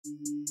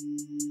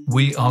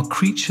We are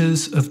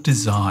creatures of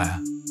desire.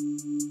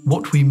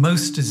 What we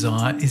most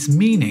desire is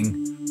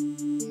meaning.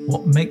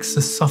 What makes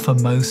us suffer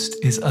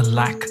most is a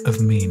lack of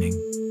meaning.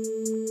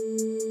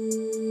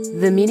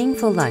 The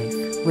Meaningful Life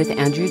with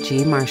Andrew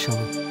G. Marshall.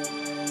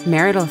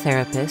 Marital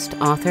therapist,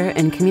 author,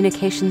 and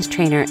communications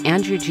trainer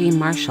Andrew G.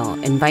 Marshall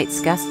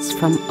invites guests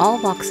from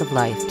all walks of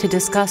life to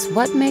discuss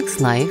what makes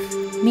life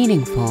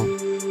meaningful.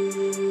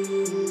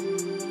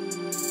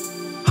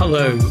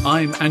 Hello,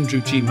 I'm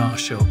Andrew G.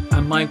 Marshall,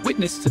 and my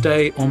witness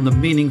today on The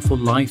Meaningful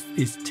Life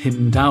is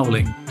Tim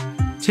Dowling.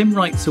 Tim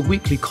writes a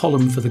weekly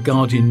column for The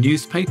Guardian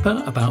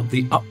newspaper about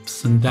the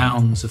ups and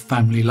downs of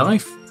family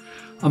life.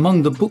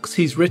 Among the books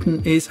he's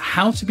written is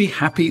How to Be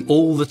Happy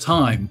All the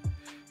Time.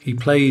 He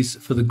plays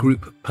for the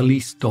group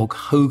Police Dog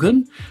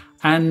Hogan,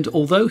 and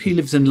although he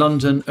lives in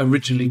London,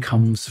 originally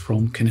comes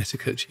from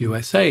Connecticut,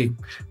 USA.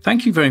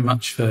 Thank you very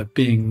much for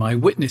being my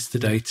witness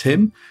today,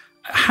 Tim.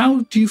 How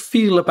do you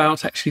feel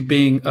about actually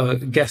being a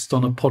guest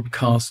on a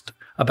podcast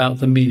about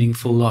the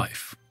meaningful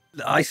life?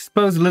 I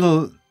suppose a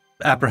little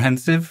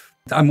apprehensive.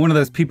 I'm one of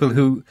those people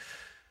who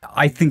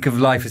I think of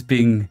life as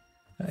being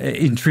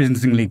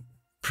intrinsically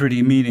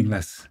pretty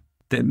meaningless.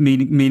 That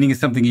meaning is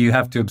something you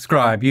have to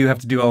ascribe. You have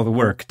to do all the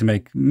work to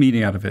make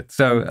meaning out of it.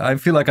 So I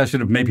feel like I should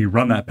have maybe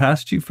run that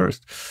past you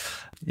first,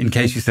 in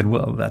case you said,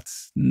 well,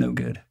 that's no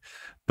good.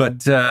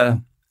 But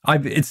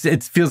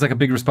it feels like a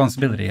big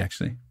responsibility,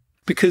 actually.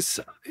 Because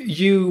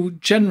you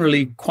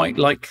generally quite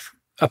like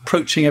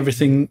approaching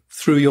everything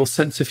through your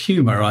sense of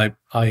humour,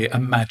 I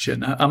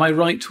imagine. Am I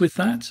right with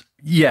that?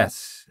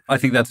 Yes. I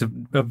think that's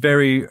a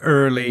very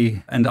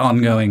early and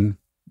ongoing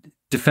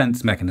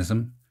defense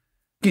mechanism.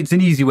 It's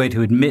an easy way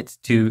to admit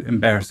to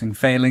embarrassing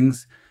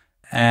failings.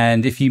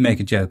 And if you make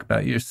a joke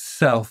about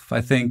yourself, I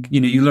think,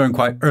 you learn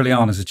quite early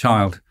on as a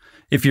child,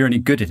 if you're any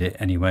good at it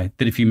anyway,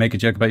 that if you make a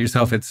joke about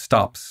yourself, it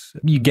stops.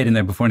 You get in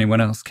there before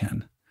anyone else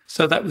can.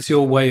 So that was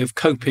your way of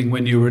coping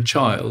when you were a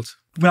child?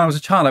 When I was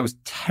a child, I was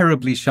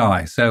terribly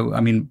shy. So,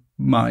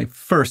 my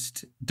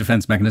first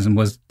defense mechanism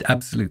was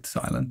absolute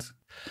silence.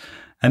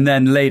 And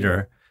then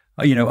later,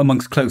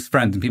 amongst close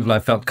friends and people I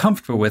felt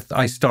comfortable with,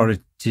 I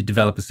started to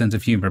develop a sense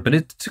of humor. But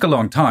it took a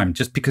long time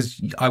just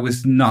because I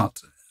was not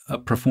a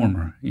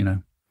performer,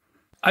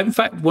 In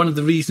fact, one of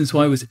the reasons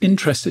why I was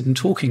interested in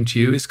talking to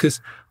you is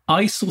because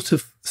I sort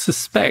of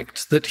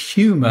suspect that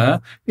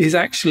humour is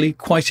actually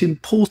quite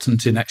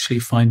important in actually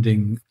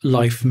finding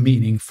life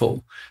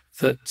meaningful,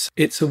 that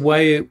it's a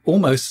way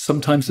almost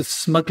sometimes of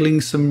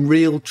smuggling some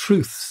real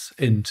truths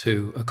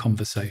into a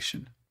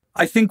conversation.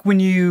 I think when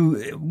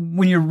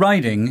you're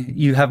writing,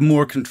 you have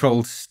more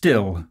control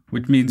still,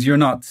 which means you're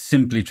not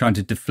simply trying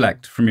to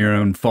deflect from your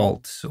own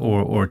faults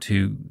or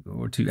to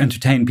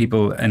entertain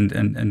people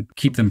and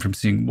keep them from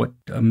seeing what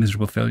a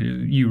miserable failure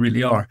you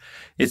really are.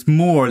 It's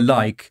more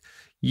like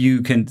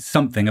you can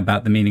something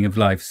about the meaning of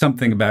life,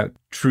 something about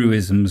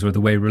truisms or the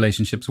way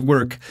relationships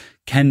work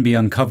can be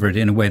uncovered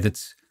in a way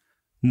that's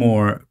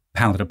more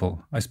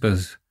palatable, I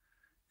suppose,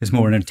 is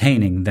more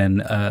entertaining than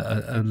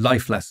a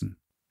life lesson.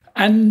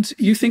 And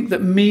you think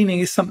that meaning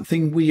is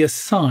something we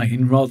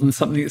assign rather than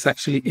something that's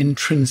actually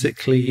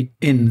intrinsically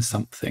in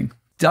something?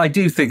 I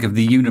do think of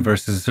the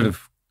universe as a sort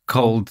of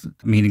cold,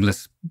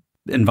 meaningless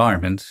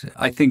environment.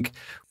 I think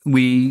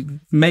we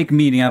make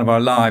meaning out of our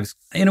lives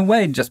in a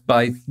way just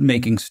by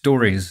making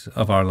stories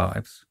of our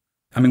lives.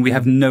 We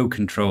have no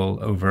control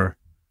over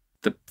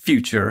the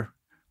future.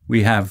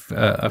 We have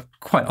a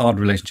quite odd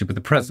relationship with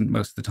the present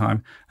most of the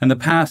time. And the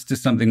past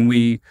is something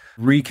we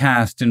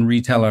recast and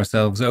retell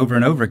ourselves over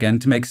and over again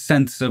to make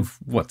sense of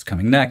what's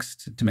coming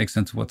next, to make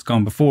sense of what's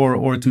gone before,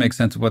 or to make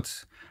sense of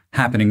what's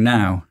happening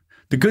now.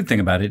 The good thing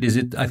about it is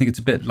I think it's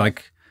a bit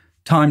like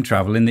time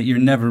travel in that you're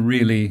never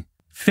really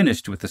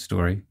finished with the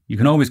story. You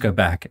can always go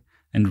back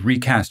and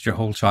recast your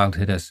whole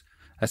childhood as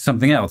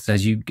something else.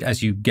 As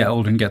you get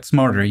older and get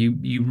smarter,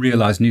 you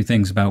realize new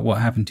things about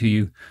what happened to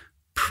you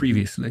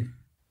previously.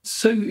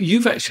 So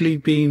you've actually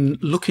been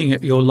looking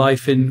at your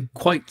life in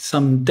quite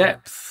some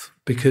depth,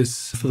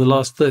 because for the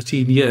last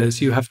 13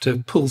 years, you have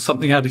to pull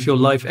something out of your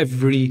life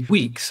every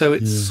week. So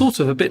it's sort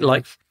of a bit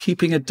like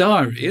keeping a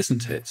diary,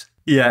 isn't it?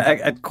 Yeah,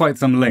 at quite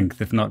some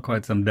length, if not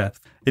quite some depth.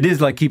 It is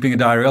like keeping a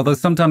diary, although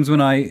sometimes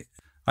when I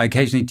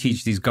occasionally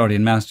teach these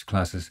Guardian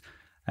masterclasses,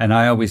 and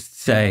I always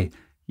say,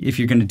 if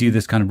you're going to do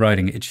this kind of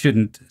writing, it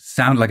shouldn't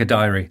sound like a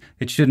diary.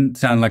 It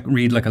shouldn't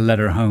read like a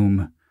letter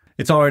home.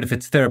 It's all right if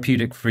it's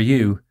therapeutic for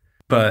you,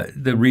 but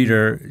the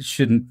reader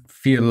shouldn't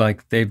feel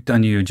like they've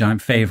done you a giant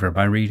favor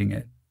by reading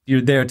it. You're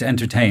there to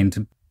entertain,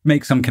 to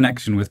make some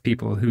connection with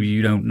people who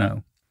you don't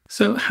know.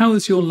 So how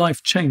has your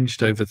life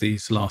changed over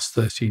these last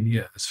 13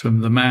 years, from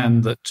the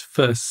man that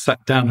first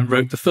sat down and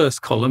wrote the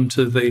first column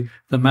to the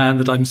man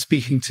that I'm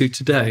speaking to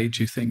today,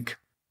 do you think?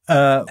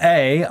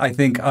 I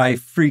think I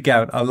freak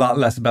out a lot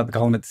less about the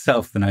column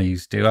itself than I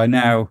used to. I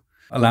now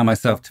allow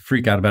myself to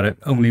freak out about it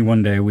only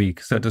one day a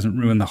week, so it doesn't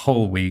ruin the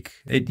whole week.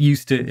 It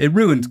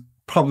ruined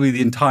probably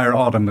the entire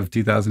autumn of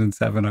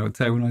 2007, I would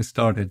say, when I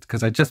started.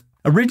 Because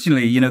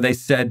originally, they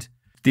said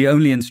the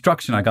only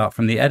instruction I got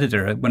from the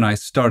editor when I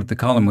started the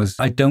column was,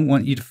 I don't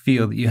want you to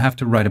feel that you have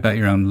to write about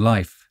your own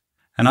life.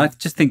 And I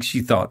just think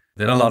she thought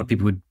that a lot of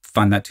people would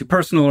find that too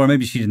personal, or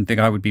maybe she didn't think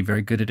I would be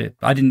very good at it.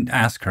 I didn't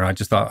ask her. I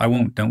just thought, I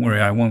won't, don't worry,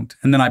 I won't.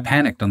 And then I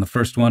panicked on the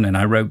first one and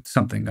I wrote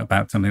something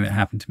about something that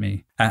happened to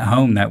me at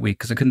home that week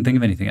because I couldn't think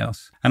of anything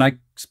else. And I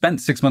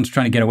spent 6 months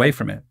trying to get away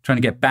from it, trying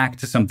to get back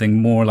to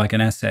something more like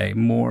an essay,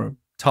 more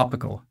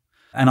topical.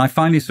 And I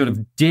finally sort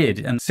of did.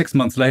 And 6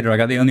 months later, I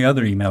got the only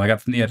other email I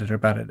got from the editor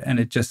about it.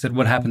 And it just said,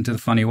 what happened to the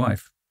funny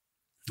wife?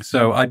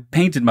 So I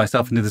painted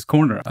myself into this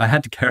corner. I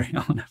had to carry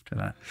on after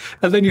that.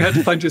 And then you had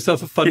to find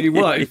yourself a funny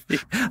wife.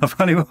 A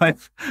funny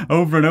wife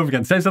over and over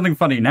again. Say something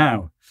funny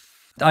now.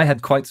 I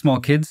had quite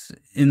small kids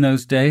in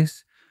those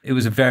days. It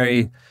was a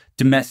very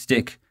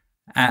domestic,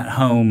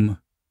 at-home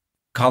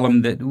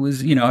column that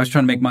was, I was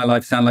trying to make my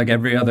life sound like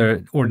every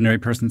other ordinary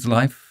person's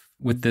life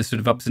with the sort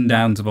of ups and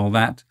downs of all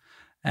that.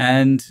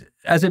 And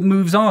as it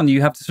moves on,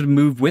 you have to sort of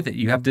move with it.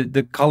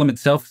 The column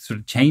itself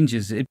sort of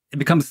changes. It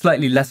becomes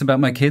slightly less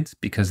about my kids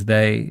because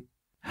they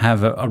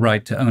have a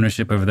right to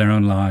ownership over their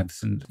own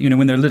lives. And,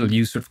 when they're little,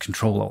 you sort of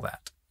control all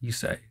that. You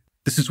say,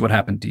 this is what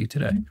happened to you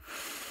today.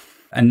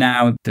 And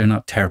now they're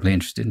not terribly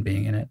interested in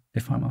being in it,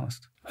 if I'm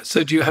honest.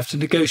 So do you have to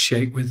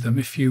negotiate with them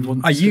if you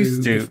want to? I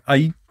used to.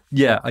 I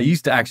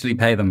used to actually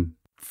pay them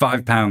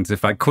 £5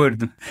 if I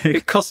could.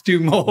 It cost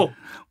you more.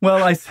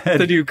 Well, I said...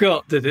 than you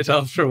got, did it,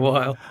 after a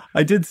while?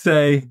 I did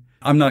say,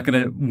 I'm not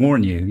going to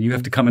warn you. You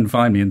have to come and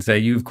find me and say,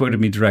 you've quoted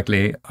me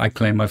directly. I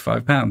claim my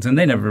 £5. And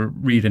they never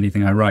read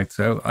anything I write,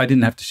 so I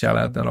didn't have to shout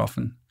out that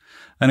often.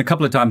 And a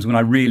couple of times when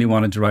I really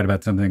wanted to write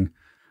about something,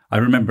 I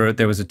remember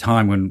there was a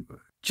time when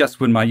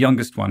my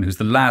youngest one, who's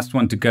the last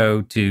one to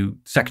go to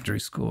secondary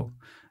school,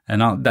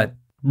 and that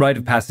rite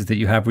of passage that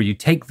you have where you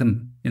take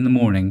them in the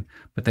morning,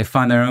 but they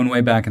find their own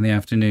way back in the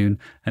afternoon.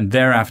 And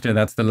thereafter,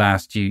 that's the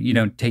last. You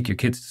don't take your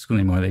kids to school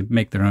anymore. They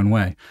make their own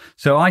way.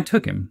 So I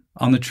took him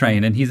on the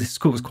train, and the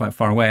school was quite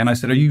far away. And I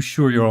said, are you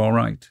sure you're all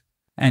right?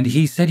 And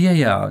he said,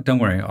 yeah, don't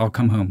worry, I'll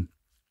come home.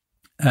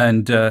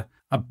 And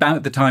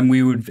about the time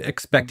we would have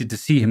expected to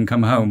see him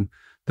come home,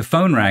 the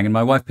phone rang, and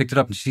my wife picked it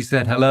up, and she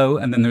said, hello.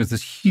 And then there was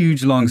this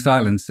huge, long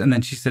silence. And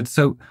then she said,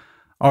 so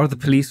are the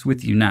police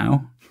with you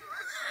now?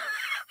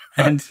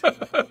 And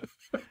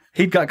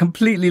he'd got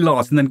completely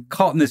lost and then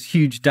caught in this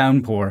huge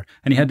downpour,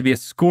 and he had to be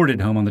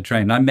escorted home on the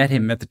train. And I met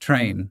him at the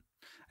train,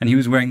 and he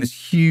was wearing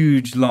this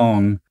huge,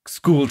 long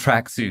school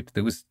tracksuit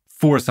that was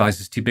 4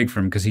 sizes too big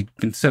for him because he'd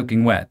been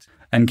soaking wet,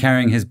 and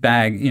carrying his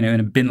bag, in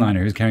a bin liner.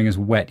 He was carrying his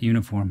wet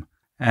uniform.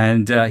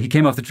 And he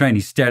came off the train.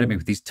 He stared at me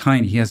with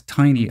he has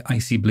tiny,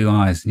 icy blue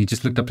eyes. And he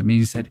just looked up at me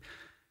and he said,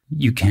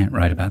 you can't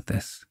write about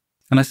this.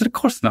 And I said, of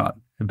course not.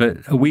 But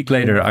a week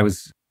later,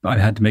 I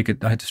had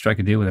to strike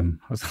a deal with him.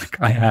 I was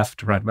like, I have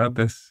to write about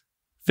this.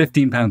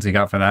 £15 he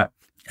got for that,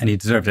 and he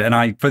deserved it.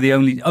 And for the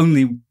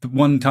only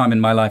one time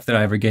in my life that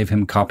I ever gave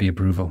him copy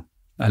approval,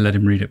 I let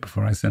him read it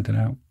before I sent it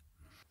out.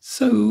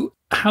 So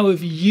how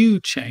have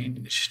you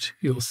changed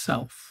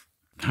yourself?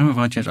 How have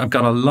I changed? I've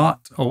got a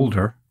lot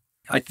older.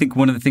 I think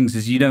one of the things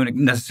is you don't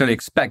necessarily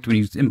expect when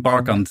you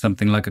embark on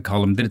something like a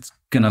column that it's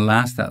going to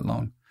last that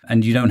long.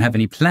 And you don't have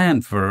any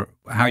plan for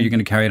how you're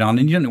going to carry it on,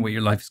 and you don't know what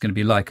your life is going to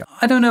be like.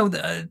 I don't know.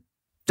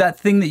 That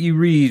thing that you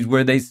read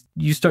where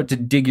you start to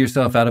dig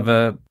yourself out of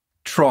a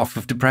trough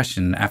of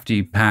depression after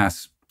you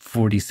pass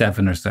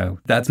 47 or so.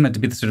 That's meant to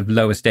be the sort of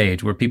lowest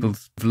age where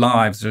people's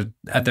lives are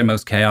at their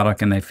most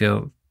chaotic and they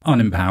feel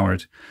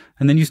unempowered.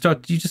 And then you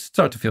just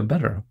start to feel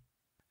better.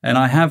 And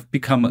I have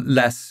become I'm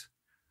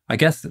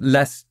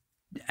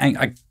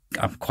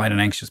quite an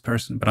anxious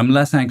person, but I'm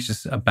less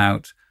anxious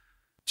about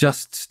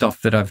just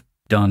stuff that I've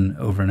done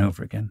over and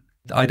over again.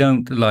 I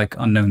don't like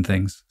unknown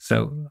things.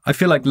 So I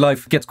feel like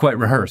life gets quite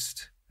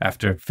rehearsed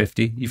after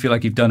 50. You feel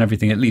like you've done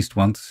everything at least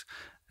once.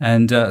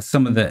 And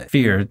some of the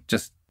fear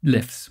just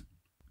lifts,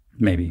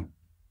 maybe.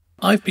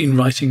 I've been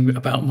writing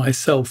about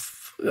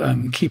myself,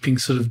 keeping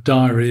sort of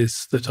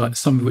diaries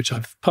some of which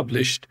I've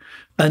published.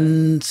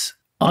 And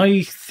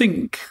I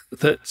think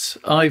that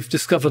I've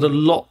discovered a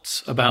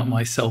lot about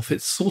myself.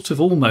 It's sort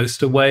of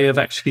almost a way of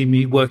actually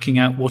me working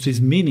out what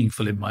is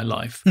meaningful in my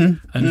life and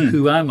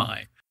who am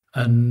I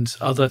and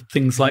other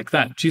things like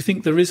that. Do you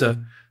think there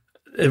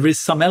is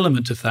some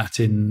element of that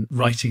in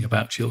writing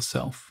about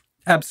yourself?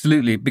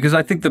 Absolutely, because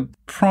I think the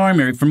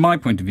primary, from my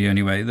point of view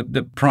anyway,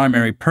 the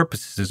primary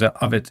purposes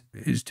of it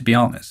is to be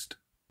honest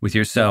with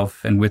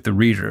yourself and with the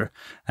reader.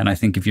 And I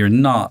think if you're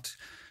not,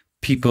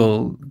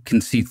 people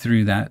can see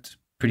through that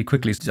pretty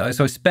quickly. So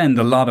I spend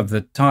a lot of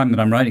the time that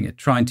I'm writing it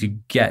trying to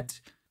get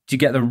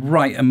the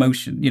right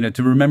emotion,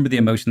 to remember the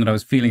emotion that I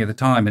was feeling at the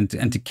time and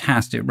to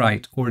cast it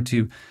right, or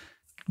to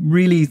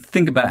really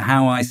think about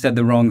how I said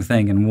the wrong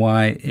thing and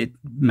why it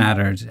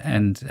mattered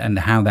and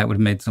how that would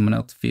have made someone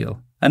else feel.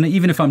 And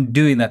even if I'm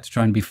doing that to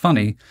try and be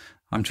funny,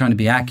 I'm trying to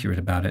be accurate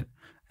about it.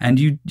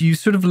 And you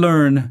sort of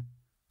learn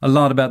a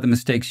lot about the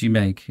mistakes you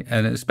make,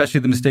 and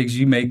especially the mistakes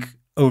you make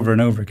over and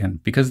over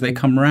again, because they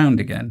come around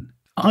again.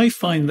 I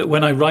find that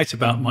when I write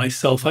about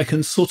myself, I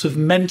can sort of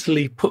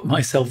mentally put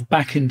myself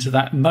back into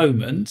that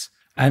moment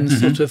and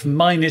sort of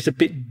mine it a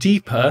bit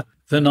deeper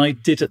than I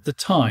did at the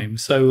time.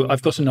 So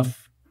I've got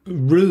enough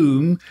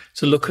room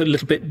to look a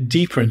little bit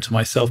deeper into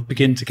myself,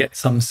 begin to get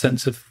some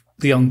sense of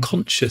the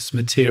unconscious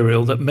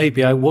material that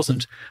maybe I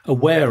wasn't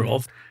aware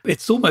of.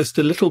 It's almost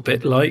a little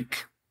bit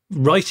like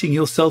writing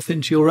yourself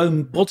into your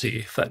own body,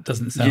 if that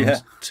doesn't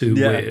sound too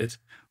weird.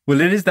 Well,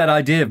 it is that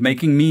idea of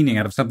making meaning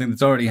out of something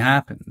that's already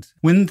happened.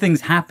 When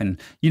things happen,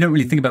 you don't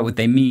really think about what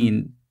they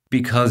mean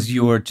because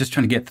you're just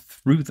trying to get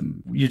through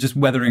them. You're just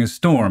weathering a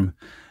storm.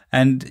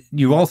 And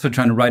you're also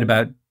trying to write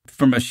about,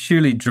 from a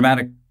sheerly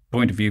dramatic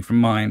point of view, from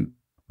my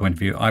point of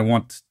view, I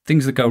want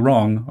things that go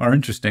wrong are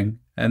interesting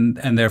and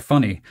they're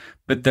funny.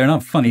 But they're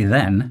not funny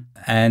then.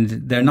 And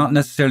they're not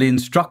necessarily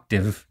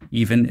instructive,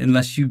 even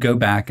unless you go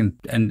back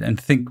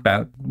and think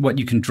about what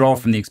you can draw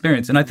from the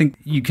experience. And I think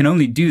you can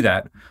only do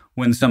that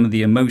when some of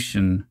the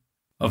emotion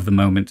of the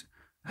moment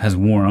has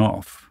worn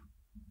off.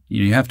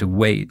 You have to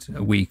wait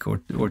a week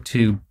or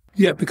two.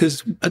 Yeah,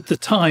 because at the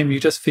time you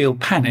just feel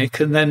panic,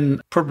 and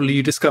then probably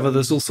you discover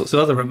there's all sorts of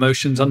other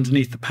emotions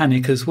underneath the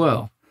panic as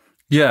well.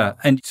 Yeah,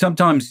 and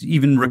sometimes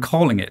even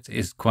recalling it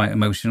is quite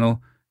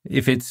emotional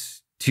if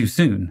it's too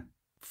soon.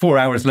 4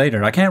 hours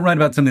later, I can't write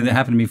about something that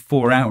happened to me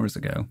 4 hours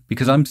ago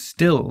because I'm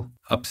still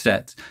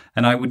upset,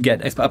 and I would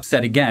get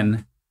upset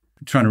again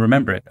trying to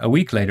remember it. A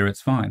week later,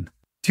 it's fine.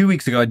 2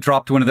 weeks ago, I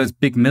dropped one of those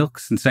big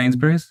milks in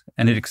Sainsbury's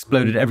and it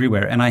exploded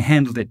everywhere. And I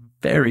handled it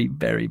very,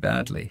 very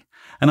badly.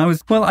 And I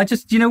was, well, I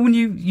just, when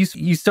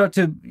you start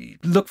to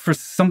look for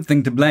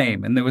something to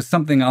blame. And there was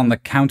something on the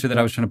counter that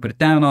I was trying to put it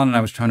down on. And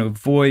I was trying to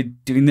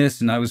avoid doing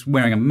this. And I was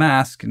wearing a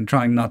mask and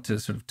trying not to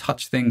sort of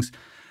touch things.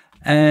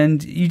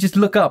 And you just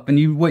look up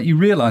and what you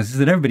realize is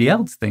that everybody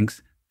else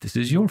thinks this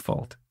is your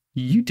fault.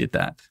 You did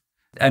that.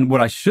 And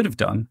what I should have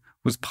done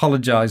was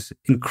apologize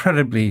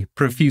incredibly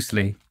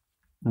profusely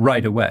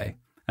right away.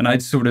 And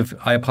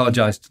I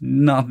apologized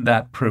not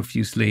that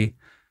profusely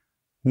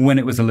when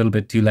it was a little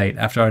bit too late,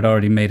 after I'd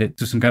already made it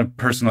to some kind of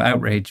personal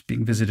outrage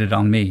being visited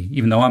on me,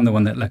 even though I'm the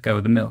one that let go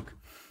of the milk.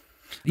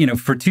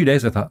 For 2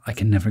 days, I thought, I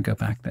can never go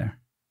back there.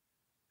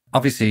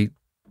 Obviously,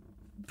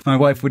 my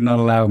wife would not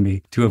allow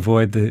me to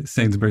avoid the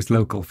Sainsbury's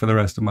local for the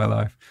rest of my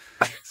life.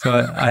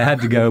 So I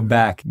had to go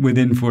back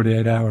within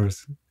 48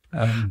 hours.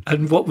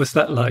 And what was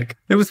that like?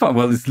 It was fun.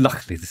 Well, it's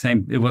luckily the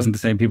same. It wasn't the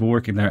same people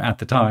working there at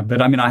the time.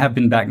 But I mean, I have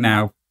been back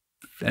now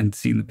and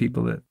seen the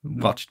people that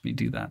watched me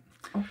do that.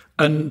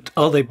 And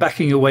are they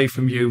backing away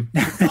from you,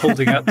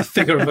 holding out the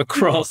figure of a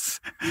cross?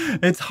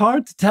 It's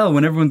hard to tell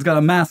when everyone's got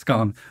a mask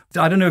on.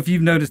 I don't know if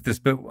you've noticed this,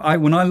 but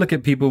when I look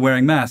at people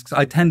wearing masks,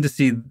 I tend to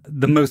see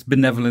the most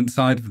benevolent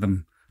side of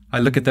them. I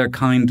look at their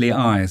kindly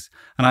eyes,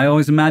 and I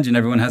always imagine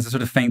everyone has a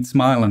sort of faint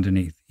smile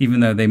underneath,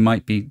 even though they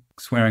might be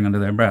swearing under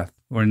their breath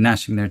or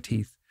gnashing their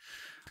teeth.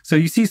 So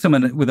you see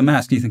someone with a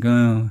mask, and you think,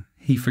 oh,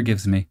 he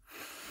forgives me.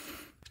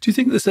 Do you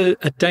think there's a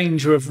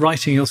danger of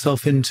writing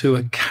yourself into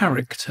a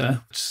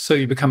character so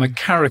you become a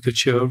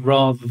caricature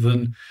rather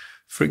than,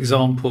 for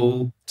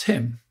example,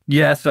 Tim?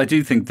 Yes, I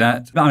do think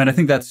that. I mean, I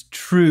think that's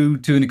true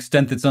to an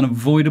extent that's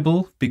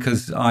unavoidable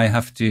because I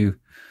have to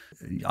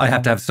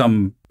have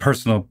some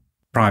personal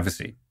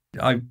privacy.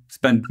 I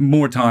spend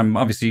more time,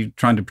 obviously,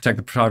 trying to protect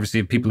the privacy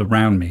of people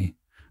around me,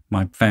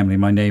 my family,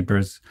 my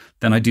neighbors,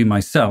 than I do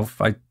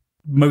myself. I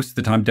most of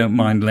the time don't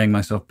mind laying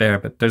myself bare,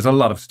 but there's a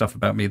lot of stuff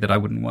about me that I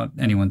wouldn't want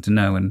anyone to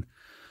know. And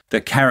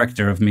the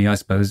character of me, I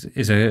suppose,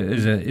 is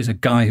a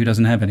guy who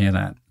doesn't have any of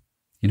that.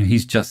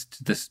 He's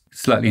just this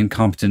slightly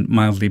incompetent,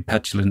 mildly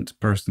petulant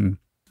person.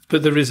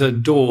 But there is a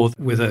door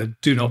with a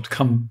do not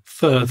come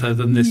further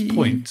than this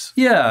point.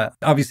 Yeah.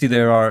 Obviously,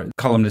 there are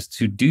columnists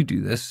who do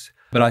this,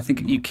 but I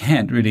think you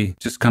can't really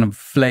just kind of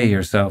flay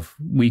yourself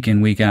week in,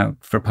 week out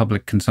for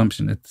public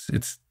consumption.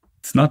 It's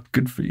not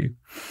good for you.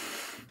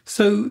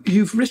 So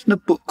you've written a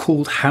book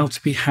called How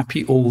to Be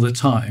Happy All the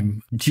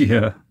Time.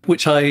 Yeah.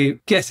 Which I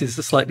guess is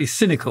a slightly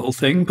cynical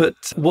thing,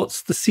 but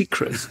what's the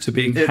secret to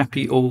being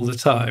happy all the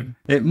time?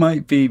 It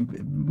might be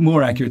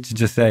more accurate to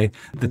just say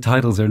the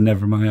titles are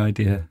never my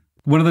idea.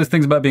 One of those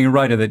things about being a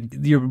writer that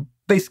you're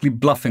basically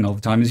bluffing all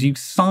the time is you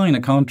sign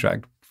a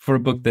contract for a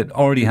book that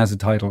already has a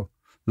title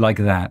like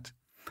that.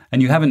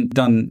 And you haven't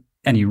done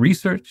any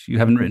research. You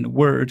haven't written a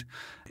word.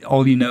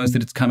 All you know is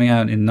that it's coming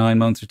out in 9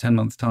 months or 10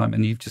 months' time,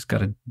 and you've just got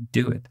to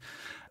do it.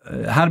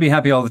 How to Be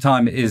Happy All the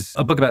Time is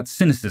a book about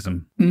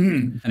cynicism.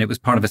 And it was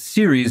part of a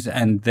series,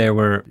 and there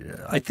were,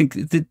 I think,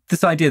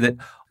 this idea that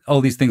all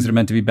these things that are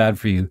meant to be bad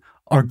for you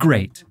are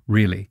great,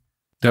 really.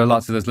 There are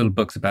lots of those little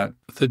books about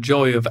the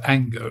joy of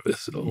anger.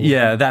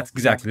 Yeah, that's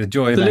exactly the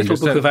joy of anger. The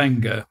little book of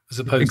anger as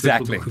opposed to the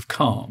little book of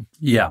calm.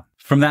 Yeah.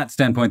 From that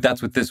standpoint,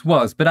 that's what this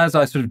was. But as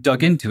I sort of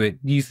dug into it,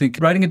 you think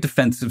writing a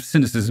defense of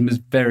cynicism is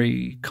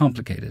very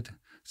complicated.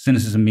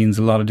 Cynicism means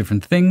a lot of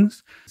different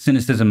things.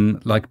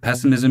 Cynicism, like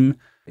pessimism,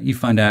 you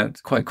find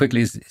out quite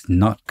quickly is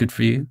not good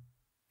for you.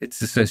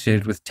 It's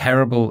associated with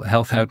terrible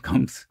health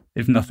outcomes,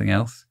 if nothing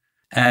else.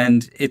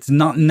 And it's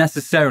not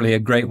necessarily a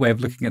great way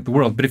of looking at the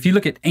world. But if you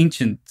look at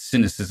ancient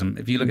cynicism,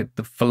 if you look at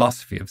the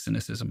philosophy of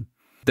cynicism,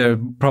 There are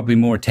probably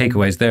more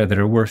takeaways there that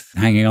are worth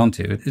hanging on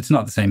to. It's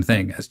not the same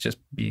thing as just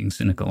being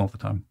cynical all the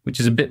time, which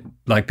is a bit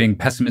like being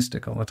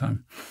pessimistic all the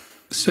time.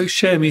 So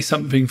share me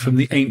something from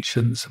the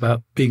ancients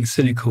about being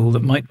cynical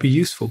that might be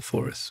useful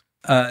for us.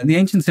 The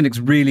ancient cynics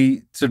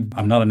really,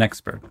 I'm not an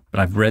expert, but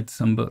I've read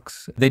some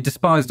books. They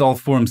despised all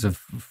forms of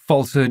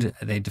falsehood.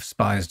 They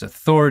despised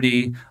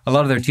authority. A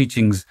lot of their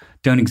teachings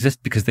don't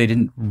exist because they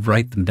didn't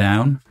write them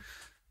down.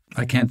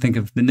 I can't think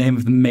of the name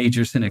of the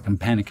major cynic. I'm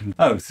panicking.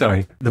 Oh,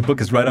 sorry. The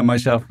book is right on my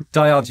shelf.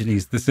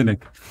 Diogenes, the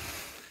cynic.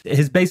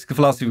 His basic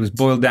philosophy was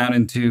boiled down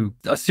into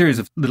a series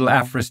of little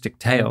aphoristic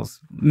tales,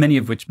 many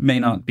of which may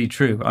not be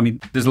true. I mean,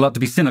 there's a lot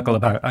to be cynical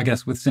about, I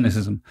guess, with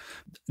cynicism.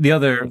 The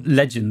other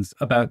legends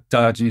about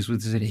Diogenes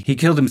was that he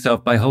killed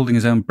himself by holding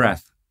his own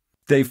breath.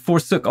 They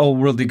forsook all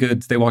worldly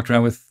goods. They walked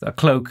around with a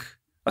cloak,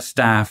 a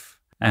staff,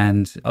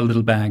 and a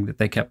little bag that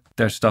they kept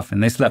their stuff in.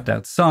 They slept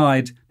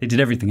outside. They did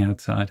everything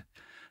outside.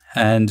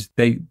 And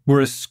they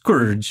were a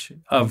scourge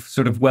of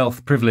sort of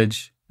wealth,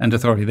 privilege, and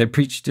authority. They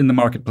preached in the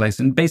marketplace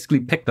and basically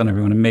picked on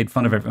everyone and made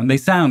fun of everyone. They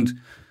sound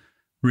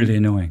really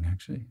annoying,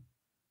 actually.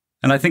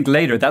 And I think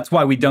later, that's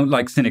why we don't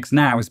like cynics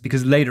now, is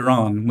because later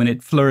on, when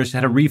it flourished,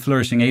 had a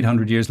re-flourishing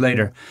 800 years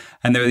later,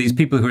 and there were these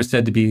people who are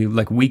said to be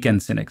like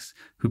weekend cynics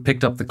who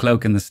picked up the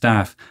cloak and the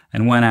staff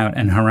and went out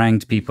and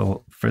harangued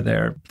people for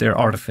their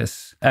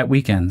artifice at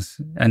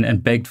weekends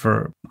and begged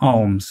for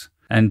alms.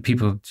 And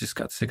people just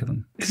got sick of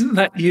them. Isn't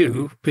that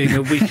you being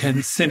a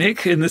weekend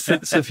cynic in the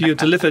sense of you're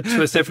delivered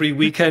to us every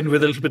weekend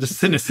with a little bit of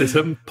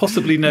cynicism,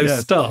 possibly no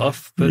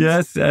staff? But...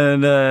 Yes,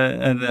 and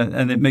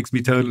it makes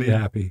me totally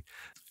happy.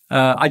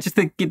 I just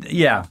think,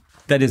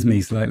 that is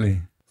me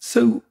slightly.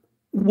 So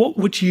what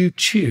would you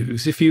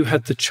choose if you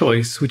had the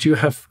choice? Would you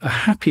have a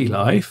happy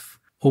life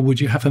or would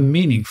you have a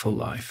meaningful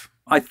life?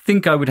 I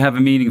think I would have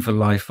a meaningful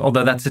life,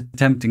 although that's a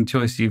tempting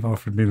choice you've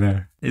offered me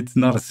there. It's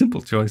not a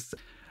simple choice.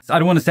 I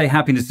don't want to say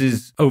happiness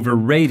is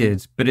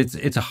overrated, but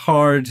it's a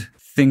hard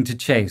thing to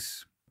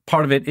chase.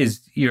 Part of it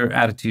is your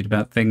attitude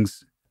about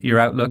things, your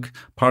outlook.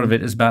 Part of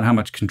it is about how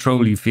much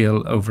control you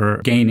feel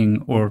over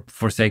gaining or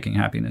forsaking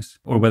happiness,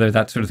 or whether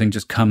that sort of thing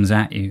just comes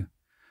at you.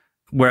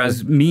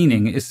 Whereas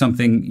meaning is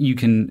something you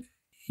can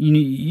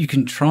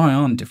try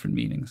on different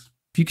meanings.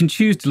 You can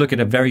choose to look at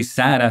a very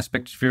sad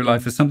aspect of your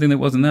life as something that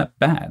wasn't that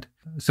bad.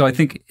 So I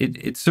think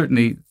it's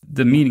certainly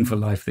the meaningful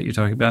life that you're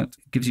talking about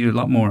gives you a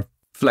lot more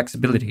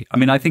flexibility. I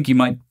mean, I think you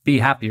might be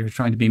happier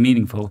trying to be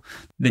meaningful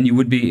than you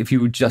would be if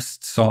you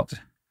just sought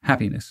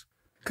happiness.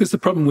 Because the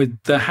problem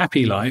with the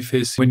happy life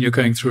is when you're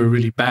going through a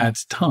really bad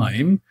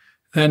time,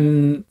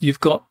 then you've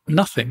got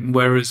nothing.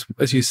 Whereas,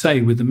 as you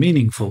say, with the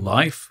meaningful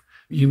life,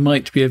 you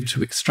might be able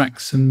to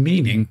extract some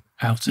meaning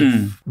out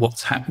of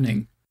what's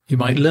happening. You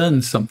might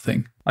learn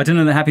something. I don't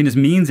know that happiness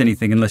means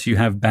anything unless you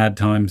have bad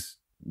times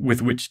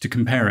with which to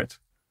compare it.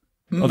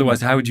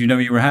 Otherwise, how would you know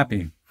you were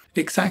happy?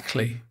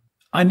 Exactly.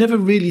 I never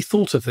really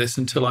thought of this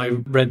until I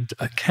read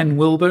Ken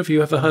Wilber. Have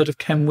you ever heard of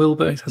Ken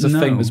Wilber? He has a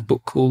famous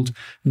book called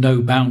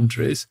No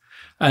Boundaries.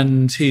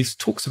 And he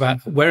talks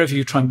about wherever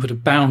you try and put a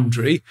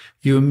boundary,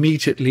 you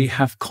immediately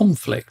have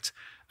conflict.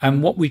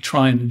 And what we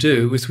try and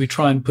do is we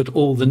try and put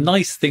all the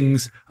nice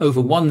things over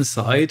one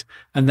side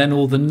and then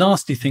all the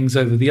nasty things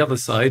over the other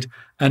side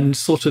and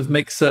sort of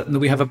make certain that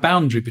we have a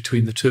boundary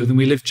between the two of them.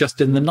 We live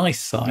just in the nice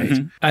side.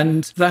 Mm-hmm.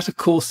 And that, of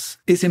course,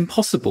 is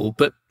impossible.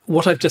 But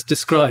what I've just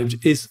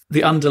described is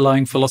the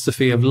underlying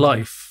philosophy of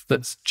life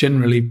that's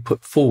generally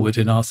put forward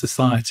in our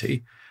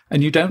society.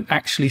 And you don't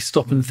actually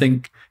stop and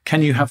think,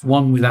 can you have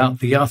one without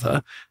the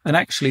other? And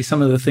actually,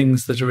 some of the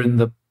things that are in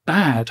the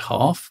bad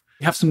half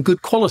have some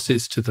good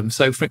qualities to them.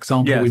 So, for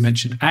example, we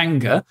mentioned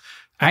anger.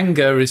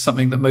 Anger is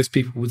something that most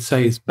people would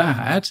say is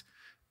bad,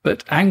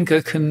 but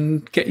anger can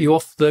get you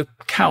off the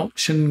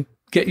couch and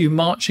get you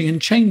marching and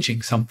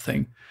changing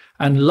something.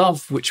 And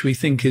love, which we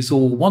think is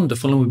all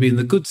wonderful and would be in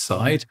the good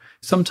side,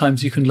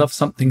 sometimes you can love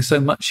something so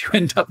much you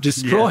end up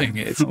destroying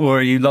it.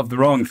 Or you love the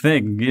wrong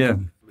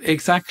thing,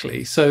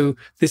 Exactly. So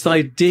this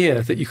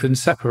idea that you can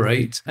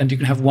separate and you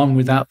can have one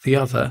without the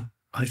other,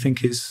 I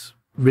think is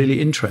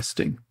really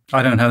interesting.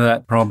 I don't have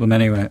that problem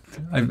anyway.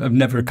 I've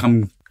never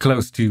come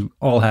close to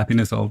all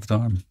happiness all the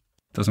time.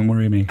 Doesn't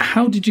worry me.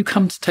 How did you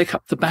come to take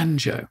up the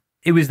banjo?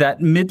 It was that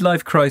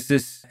midlife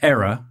crisis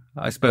era.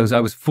 I suppose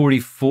I was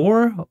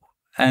 44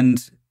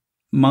 and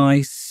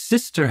my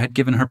sister had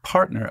given her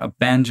partner a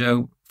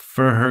banjo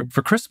for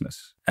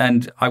Christmas.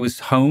 And I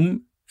was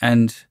home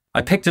and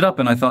I picked it up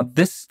and I thought,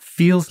 this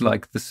feels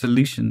like the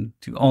solution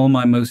to all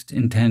my most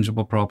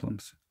intangible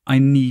problems. I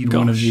need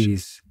one of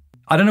these.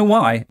 I don't know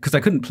why, because I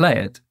couldn't play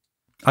it.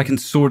 I can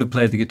sort of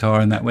play the guitar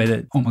in that way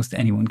that almost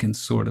anyone can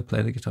sort of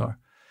play the guitar.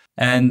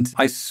 And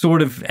I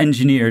sort of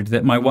engineered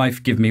that my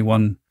wife give me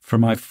one for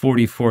my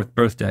 44th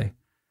birthday.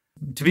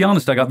 To be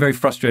honest, I got very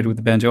frustrated with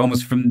the banjo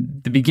almost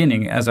from the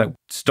beginning as I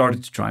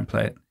started to try and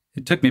play it.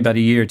 It took me about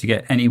a year to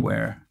get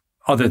anywhere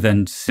other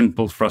than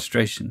simple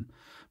frustration.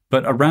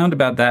 But around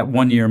about that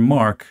 1 year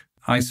mark,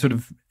 I sort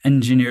of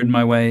engineered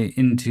my way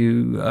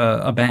into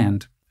a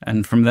band.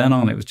 And from then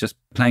on, it was just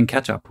playing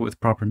catch up with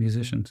proper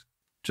musicians,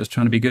 just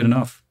trying to be good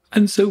enough.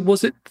 And so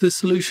was it the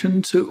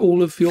solution to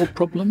all of your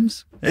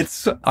problems?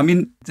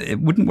 It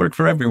wouldn't work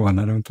for everyone,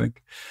 I don't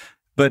think.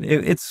 But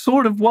it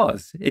sort of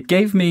was. It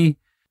gave me,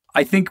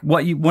 I think,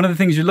 one of the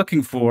things you're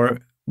looking for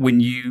when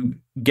you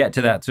get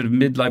to that sort of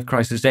midlife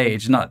crisis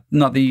age, not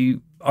that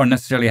you are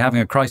necessarily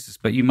having a crisis,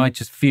 but you might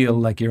just feel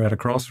like you're at a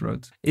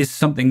crossroads, is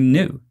something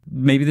new.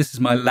 Maybe this is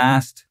my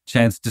last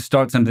chance to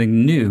start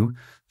something new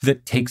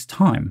that takes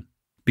time.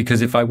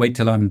 Because if I wait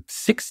till I'm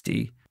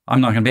 60,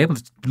 I'm not going to be able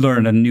to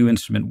learn a new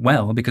instrument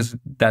well, because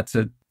that's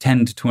a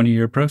 10 to 20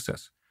 year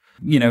process.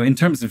 In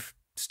terms of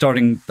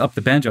starting up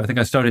the banjo, I think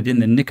I started in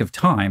the nick of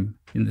time,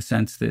 in the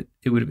sense that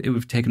it would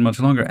have taken much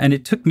longer. And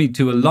it took me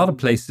to a lot of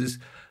places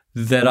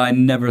that I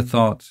never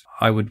thought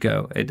I would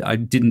go. I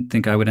didn't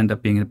think I would end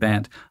up being in a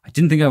band. I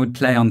didn't think I would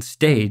play on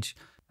stage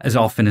as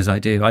often as I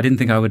do. I didn't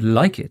think I would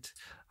like it.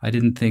 I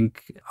didn't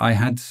think I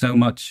had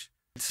such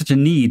a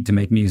need to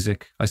make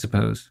music, I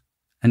suppose,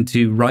 and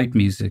to write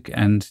music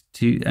and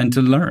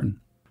to learn.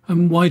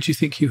 And why do you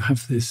think you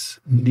have this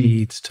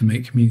need to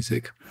make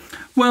music?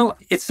 Well,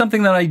 it's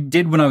something that I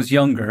did when I was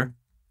younger,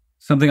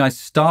 something I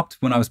stopped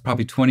when I was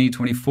probably 20,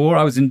 24.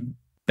 I was in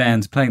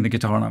bands playing the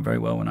guitar not very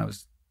well when I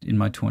was in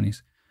my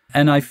 20s.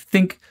 And I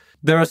think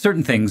there are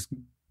certain things,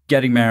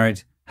 getting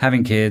married,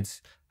 having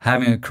kids,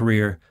 having a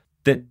career,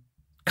 that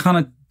kind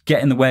of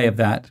get in the way of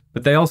that.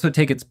 But they also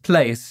take its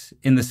place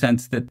in the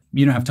sense that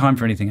you don't have time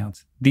for anything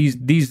else. These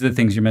are the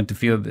things you're meant to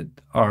feel that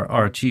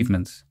are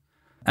achievements.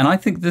 And I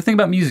think the thing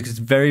about music is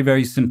very,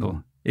 very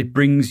simple. It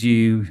brings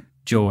you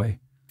joy.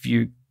 If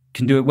you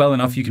can do it well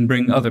enough, you can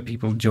bring other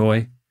people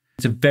joy.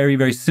 It's a very,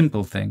 very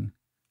simple thing.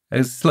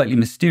 It's a slightly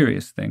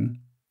mysterious thing.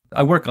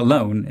 I work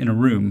alone in a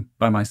room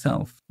by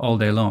myself all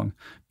day long.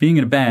 Being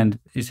in a band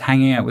is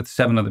hanging out with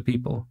 7 other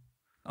people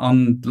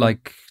on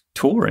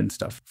tour and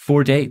stuff.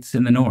 4 dates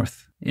in the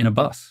north in a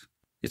bus.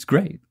 It's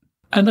great.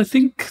 And I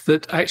think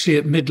that actually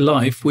at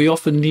midlife, we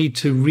often need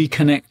to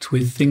reconnect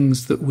with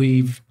things that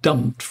we've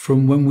dumped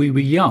from when we were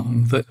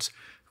young, that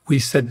we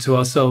said to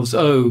ourselves,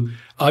 oh,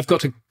 I've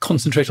got to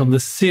concentrate on the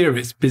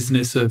serious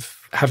business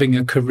of having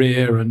a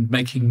career and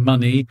making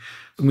money.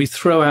 And we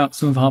throw out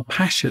some of our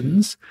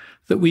passions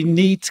that we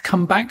need to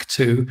come back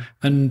to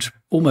and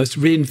almost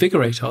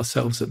reinvigorate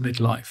ourselves at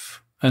midlife.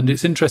 And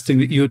it's interesting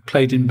that you had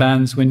played in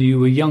bands when you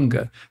were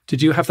younger.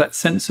 Did you have that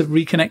sense of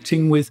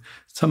reconnecting with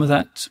some of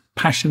that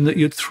passion that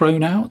you'd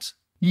thrown out?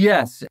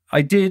 Yes,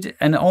 I did.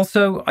 And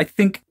also, I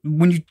think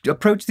when you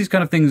approach these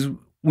kind of things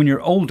when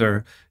you're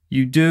older,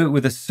 you do it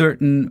with a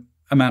certain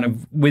amount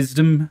of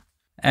wisdom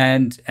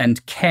and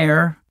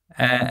care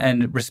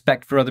and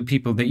respect for other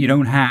people that you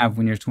don't have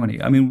when you're 20.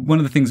 I mean, one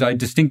of the things I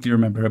distinctly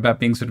remember about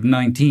being sort of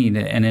 19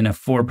 and in a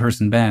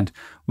 4-person band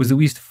was that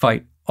we used to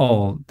fight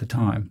all the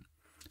time.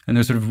 And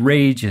there's sort of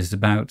rages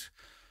about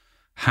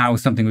how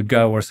something would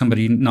go, or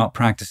somebody not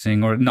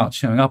practicing or not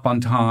showing up on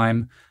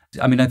time.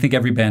 I mean, I think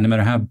every band, no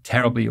matter how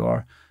terrible you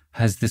are,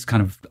 has this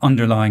kind of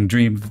underlying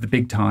dream of the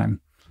big time.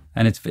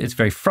 And it's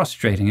very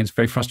frustrating. It's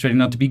very frustrating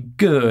not to be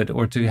good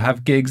or to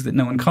have gigs that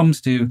no one comes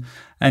to.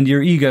 And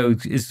your ego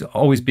is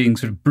always being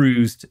sort of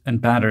bruised and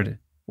battered,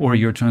 or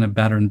you're trying to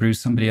batter and bruise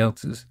somebody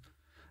else's.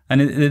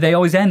 And they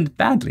always end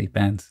badly,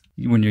 bands,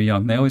 when you're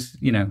young. They always,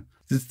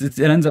 it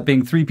ends up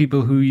being 3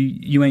 people who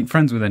you ain't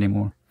friends with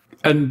anymore.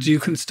 And you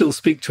can still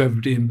speak to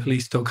everybody in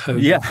Police Dog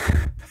Hogan. Yeah.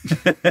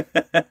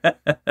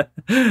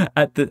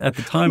 at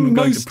the time of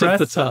going to press.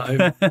 Most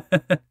of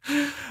the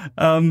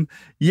time.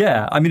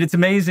 Yeah. I mean, it's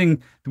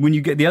amazing when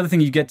you get, the other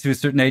thing, you get to a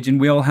certain age and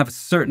we all have a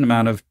certain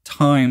amount of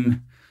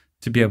time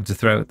to be able to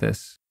throw at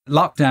this.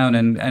 Lockdown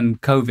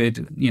and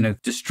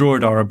COVID,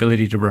 destroyed our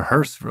ability to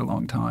rehearse for a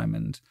long time.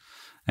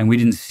 And we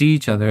didn't see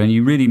each other, and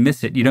you really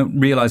miss it. You don't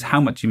realize how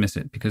much you miss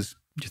it because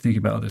you're thinking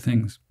about other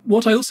things.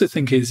 What I also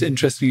think is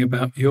interesting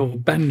about your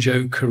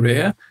banjo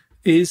career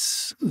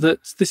is that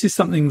this is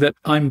something that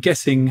I'm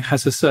guessing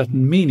has a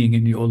certain meaning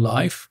in your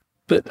life.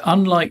 But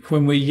unlike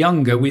when we're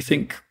younger, we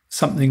think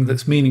something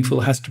that's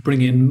meaningful has to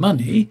bring in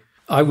money.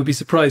 I would be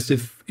surprised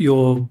if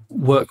your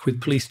work with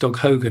Police Dog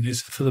Hogan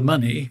is for the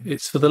money.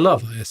 It's for the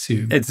love, I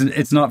assume.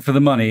 It's not for the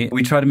money.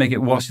 We try to make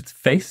it wash its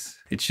face.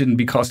 It shouldn't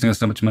be costing us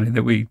so much money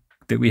that we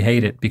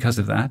hate it because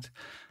of that.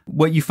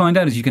 What you find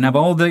out is you can have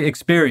all the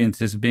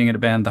experiences of being in a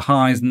band, the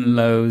highs and the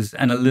lows,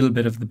 and a little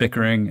bit of the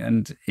bickering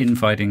and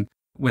infighting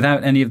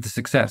without any of the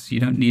success. You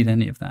don't need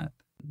any of that.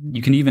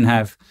 You can even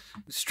have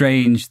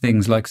strange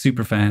things like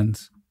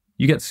superfans.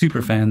 You get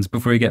superfans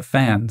before you get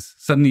fans.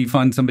 Suddenly you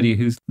find somebody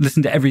who's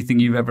listened to everything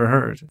you've ever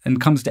heard and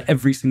comes to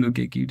every single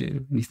gig you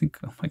do. And you think,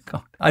 oh my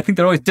God. I think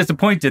they're always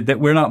disappointed that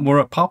we're not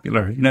more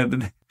popular.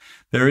 That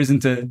there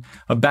isn't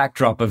a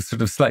backdrop of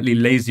sort of slightly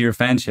lazier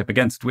fanship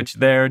against which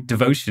their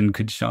devotion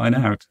could shine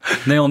out.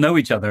 And they all know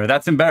each other.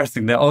 That's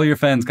embarrassing that all your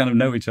fans kind of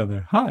know each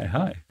other.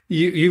 Hi.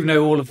 You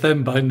know all of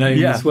them by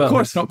name as well. Of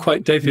course. It's not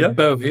quite David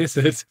Bowie, is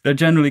it? They're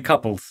generally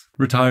couples,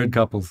 retired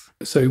couples.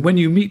 So when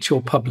you meet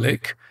your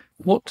public,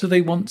 what do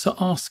they want to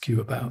ask you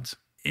about?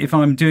 If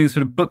I'm doing a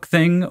sort of book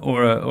thing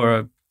or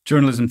a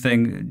journalism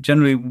thing,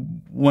 generally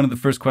one of the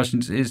first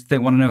questions is they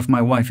want to know if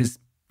my wife is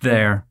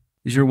there.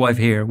 Is your wife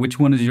here? Which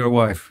one is your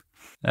wife?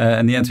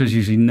 And the answer is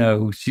usually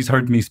no. She's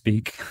heard me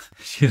speak.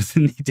 She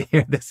doesn't need to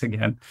hear this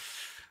again.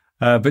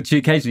 But she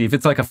occasionally, if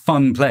it's like a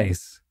fun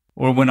place,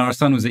 or when our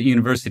son was at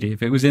university,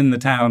 if it was in the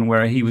town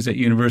where he was at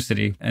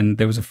university and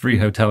there was a free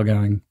hotel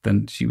going,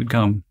 then she would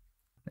come.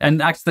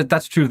 And actually,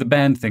 that's true of the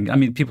band thing. I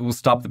mean, people will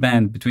stop the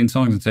band between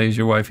songs and say, is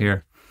your wife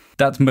here?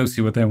 That's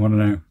mostly what they want to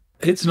know.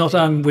 It's not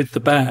I'm with the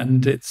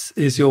band, it's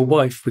is your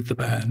wife with the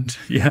band?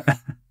 Yeah.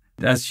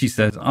 As she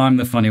says, I'm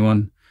the funny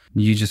one.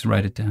 You just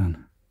write it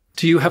down.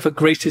 Do you have a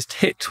greatest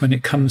hit when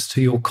it comes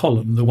to your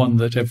column, the one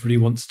that everybody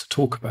wants to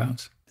talk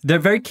about? They're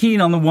very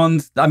keen on the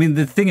ones. I mean,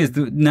 the thing is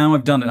that now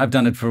I've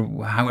done it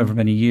for however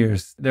many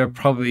years. There are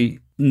probably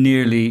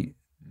nearly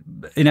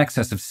in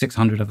excess of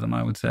 600 of them,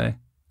 I would say,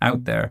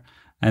 out there.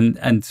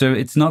 And so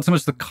it's not so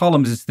much the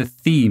columns, it's the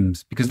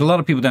themes, because a lot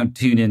of people don't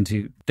tune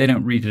into, they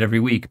don't read it every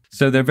week.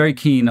 So they're very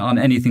keen on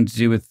anything to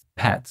do with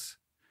pets.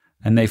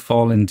 And they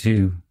fall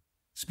into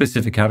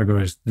specific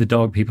categories, the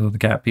dog people, the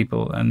cat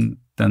people, and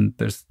then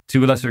there's,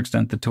 to a lesser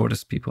extent, the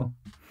tortoise people.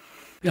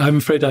 I'm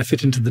afraid I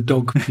fit into the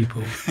dog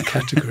people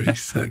category.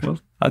 So. Well,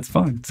 that's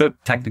fine. So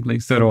technically,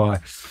 so do I.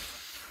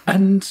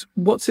 And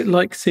what's it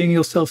like seeing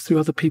yourself through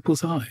other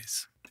people's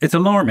eyes? It's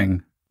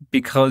alarming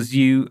because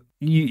you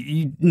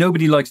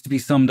nobody likes to be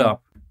summed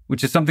up,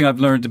 which is something I've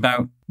learned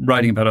about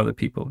writing about other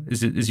people,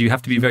 is you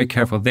have to be very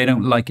careful. They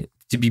don't like it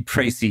to be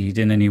précised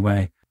in any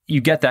way. You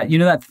get that. You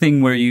know that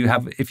thing where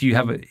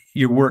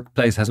your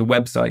workplace has a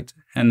website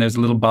and there's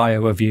a little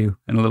bio of you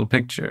and a little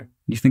picture.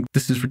 You think,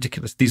 this is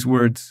ridiculous. These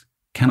words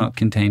cannot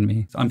contain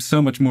me. I'm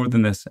so much more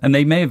than this. And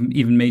they may have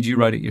even made you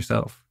write it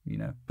yourself,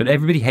 But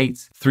everybody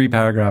hates 3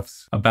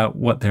 paragraphs about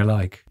what they're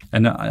like.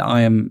 And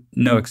I am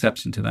no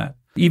exception to that.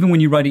 Even when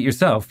you write it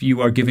yourself,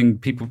 you are giving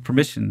people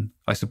permission,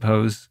 I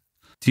suppose,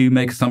 to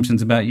make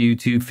assumptions about you,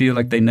 to feel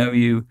like they know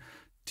you,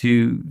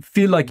 to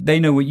feel like they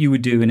know what you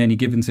would do in any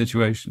given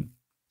situation.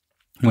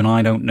 When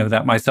I don't know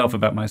that myself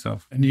about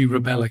myself. And you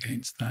rebel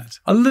against that?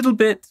 A little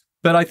bit.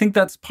 But I think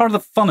that's part of the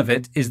fun of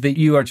it, is that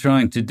you are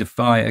trying to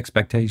defy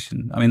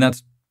expectation. I mean,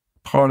 that's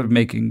part of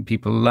making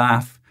people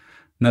laugh.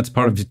 And that's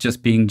part of it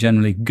just being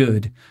generally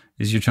good,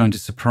 is you're trying to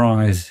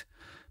surprise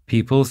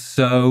people.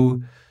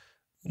 So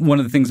one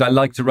of the things I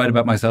like to write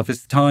about myself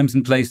is times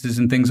and places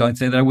and things I'd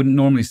say that I wouldn't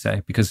normally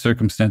say, because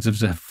circumstances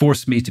have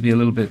forced me to be a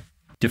little bit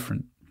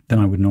different than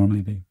I would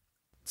normally be.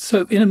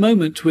 So in a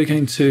moment, we're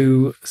going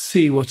to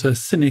see what a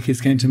cynic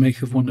is going to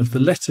make of one of the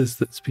letters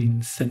that's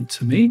been sent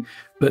to me.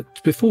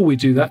 But before we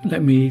do that,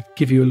 let me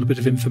give you a little bit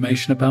of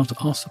information about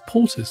our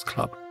supporters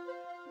club.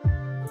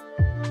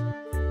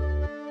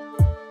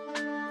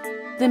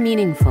 The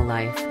Meaningful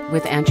Life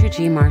with Andrew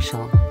G.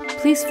 Marshall.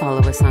 Please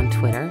follow us on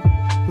Twitter,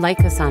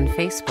 like us on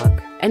Facebook,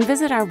 and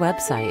visit our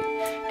website,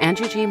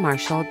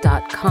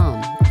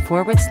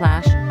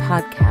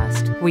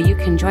 andrewgmarshall.com/podcast, where you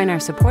can join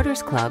our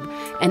supporters club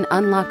and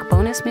unlock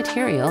bonus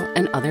material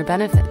and other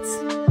benefits.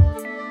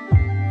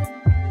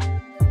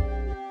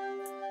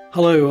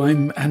 Hello,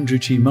 I'm Andrew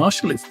G.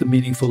 Marshall. It's The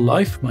Meaningful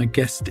Life. My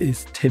guest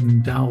is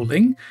Tim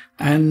Dowling.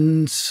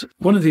 And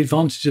one of the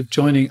advantages of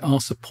joining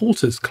our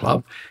supporters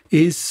club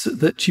is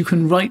that you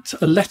can write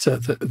a letter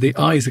that the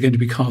eyes are going to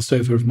be cast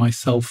over of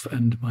myself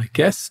and my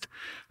guest.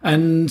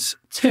 And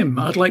Tim,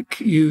 I'd like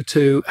you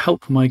to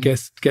help my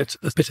guest get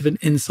a bit of an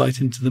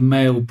insight into the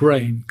male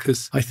brain,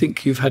 because I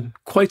think you've had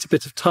quite a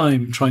bit of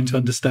time trying to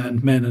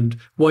understand men and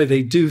why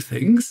they do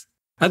things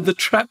and the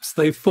traps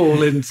they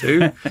fall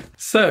into.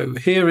 So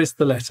here is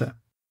the letter.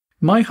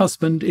 My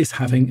husband is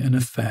having an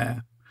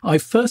affair. I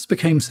first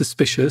became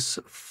suspicious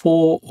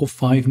 4 or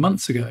 5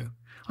 months ago.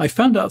 I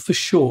found out for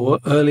sure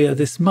earlier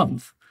this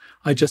month.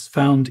 I just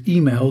found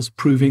emails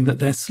proving that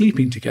they're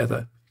sleeping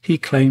together. He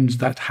claimed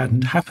that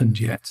hadn't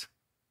happened yet.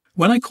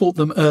 When I called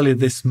them earlier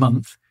this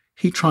month,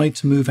 he tried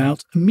to move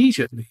out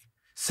immediately.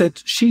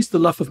 Said she's the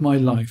love of my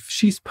life.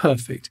 She's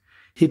perfect.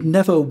 He'd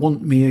never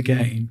want me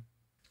again.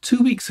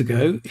 2 weeks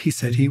ago, he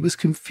said he was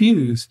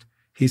confused.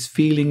 His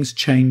feelings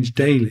change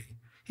daily.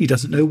 He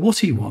doesn't know what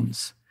he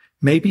wants.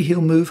 Maybe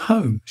he'll move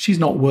home. She's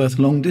not worth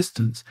long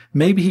distance.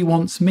 Maybe he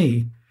wants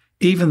me.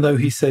 Even though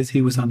he says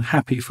he was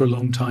unhappy for a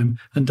long time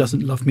and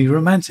doesn't love me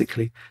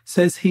romantically,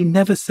 says he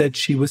never said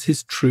she was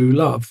his true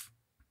love.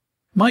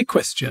 My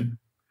question,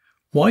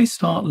 why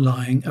start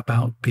lying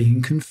about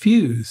being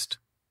confused?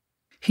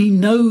 He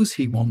knows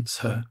he wants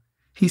her.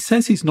 He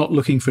says he's not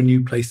looking for a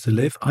new place to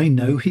live. I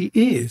know he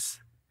is.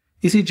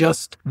 Is he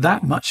just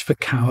that much of a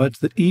coward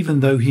that even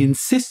though he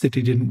insisted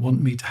he didn't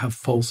want me to have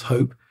false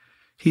hope,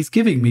 he's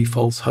giving me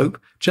false hope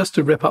just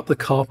to rip up the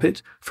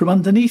carpet from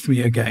underneath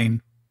me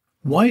again?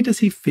 Why does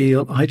he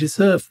feel I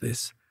deserve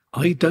this?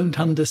 I don't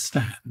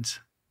understand.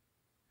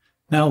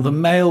 Now, the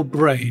male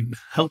brain.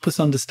 Help us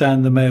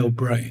understand the male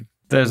brain.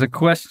 There's a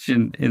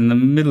question in the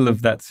middle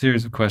of that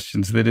series of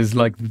questions that is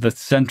like the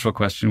central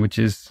question, which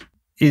is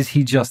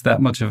he just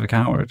that much of a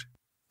coward?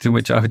 To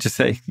which I would just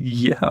say,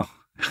 yeah,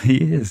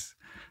 he is.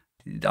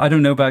 I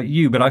don't know about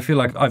you, but I feel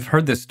like I've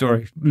heard this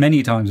story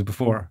many times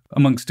before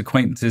amongst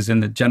acquaintances in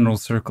the general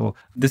circle.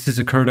 This has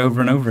occurred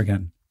over and over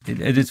again.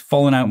 It is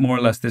fallen out more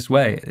or less this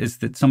way, is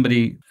that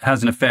somebody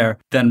has an affair,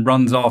 then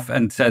runs off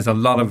and says a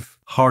lot of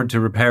hard to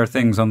repair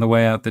things on the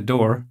way out the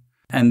door.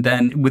 And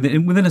then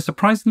within a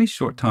surprisingly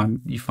short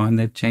time, you find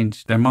they've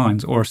changed their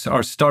minds or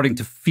are starting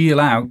to feel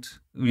out,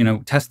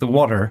 test the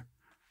water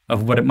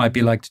of what it might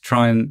be like to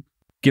try and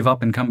give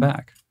up and come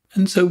back.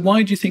 And so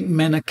why do you think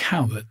men are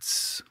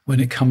cowards when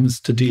it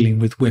comes to dealing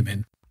with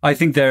women? I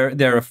think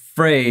they're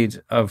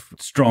afraid of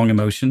strong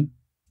emotion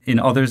in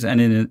others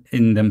and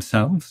in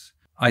themselves.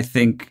 I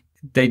think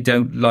they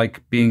don't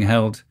like being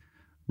held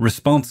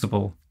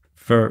responsible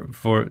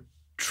for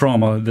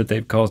trauma that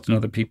they've caused in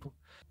other people,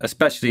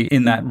 especially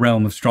in that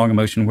realm of strong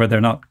emotion where they're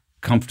not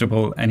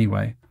comfortable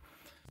anyway.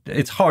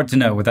 It's hard to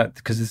know with that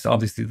because it's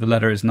obviously the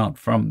letter is not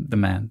from the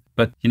man.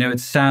 But, it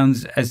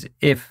sounds as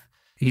if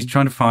he's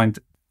trying to find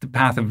the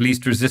path of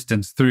least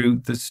resistance through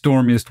the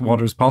stormiest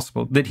waters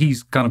possible that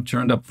he's kind of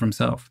churned up for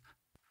himself.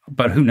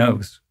 But who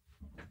knows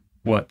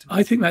what?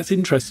 I think that's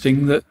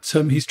interesting that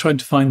he's trying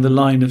to find the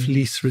line of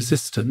least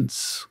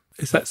resistance.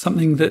 Is that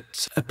something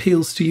that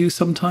appeals to you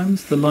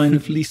sometimes, the line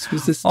of least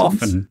resistance?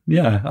 Often,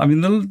 yeah. I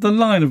mean, the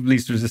line of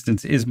least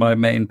resistance is my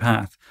main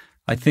path.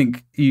 I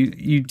think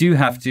you do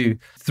have to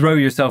throw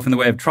yourself in the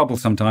way of trouble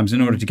sometimes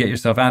in order to get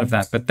yourself out of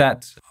that. But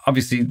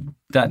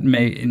that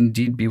may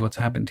indeed be what's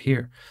happened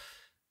here.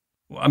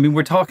 I mean,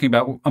 we're talking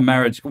about a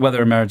marriage,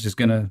 whether a marriage is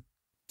going to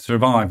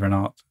survive or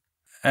not.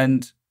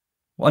 And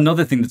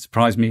another thing that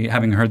surprised me,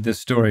 having heard this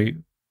story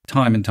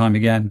time and time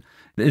again,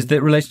 is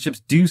that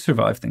relationships do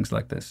survive things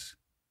like this.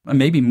 And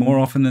maybe more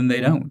often than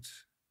they don't.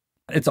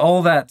 It's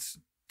all that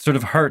sort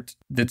of hurt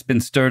that's been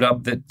stirred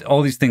up, that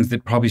all these things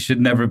that probably should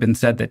never have been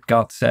said that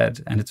got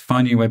said. And it's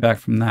finding your way back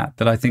from that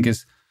I think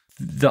is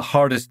the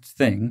hardest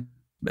thing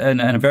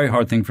and a very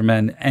hard thing for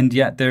men. And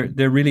yet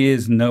there really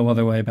is no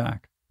other way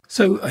back.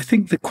 So I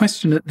think the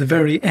question at the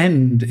very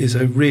end is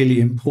a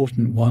really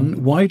important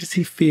one. Why does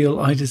he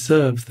feel I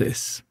deserve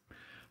this?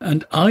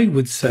 And I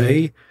would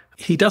say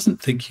he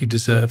doesn't think you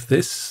deserve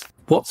this.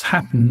 What's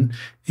happened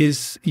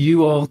is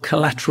you are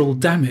collateral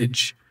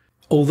damage.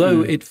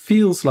 Although it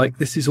feels like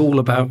this is all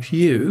about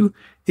you,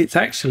 it's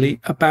actually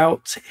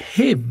about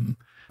him.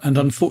 And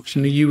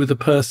unfortunately, you were the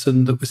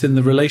person that was in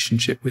the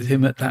relationship with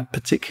him at that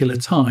particular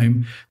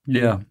time.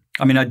 Yeah.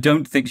 I mean, I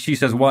don't think she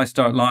says, why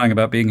start lying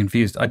about being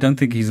confused? I don't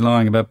think he's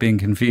lying about being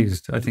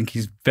confused. I think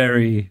he's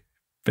very,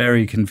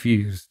 very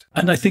confused.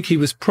 And I think he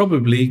was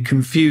probably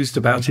confused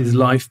about his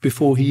life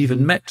before he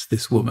even met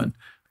this woman.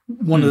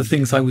 One of the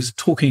things I was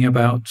talking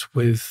about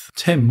with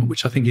Tim,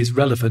 which I think is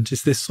relevant,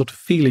 is this sort of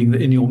feeling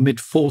that in your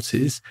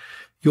mid-40s,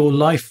 your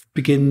life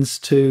begins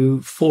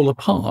to fall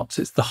apart.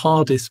 It's the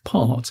hardest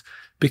part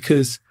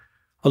because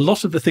a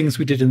lot of the things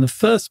we did in the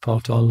first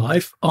part of our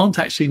life aren't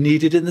actually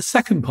needed in the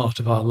second part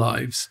of our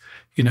lives,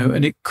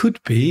 and it could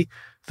be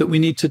that we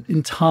need to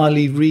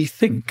entirely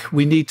rethink.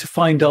 We need to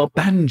find our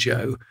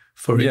banjo.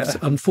 For it. Yeah.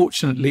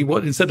 Unfortunately,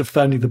 instead of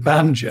finding the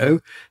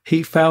banjo,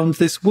 he found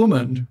this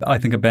woman. I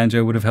think a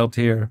banjo would have helped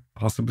here,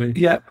 possibly.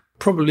 Yeah,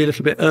 probably a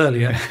little bit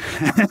earlier.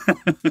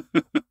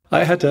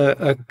 I had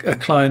a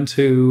client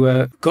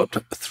who got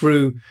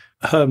through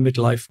her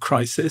midlife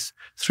crisis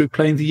through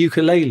playing the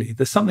ukulele.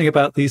 There's something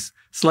about these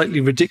slightly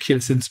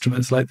ridiculous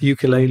instruments like the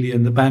ukulele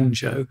and the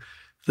banjo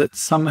that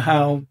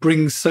somehow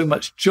brings so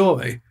much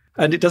joy.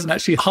 And it doesn't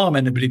actually harm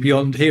anybody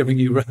beyond hearing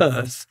you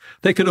rehearse.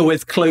 They can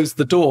always close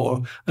the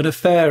door. An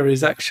affair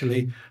is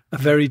actually a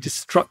very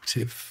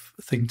destructive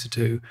thing to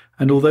do.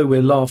 And although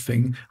we're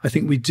laughing, I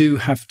think we do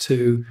have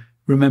to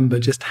remember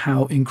just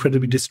how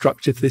incredibly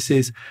destructive this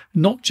is,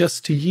 not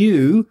just to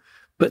you,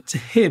 but to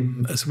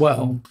him as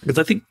well. Because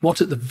I think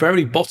what at the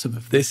very bottom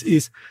of this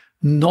is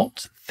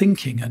not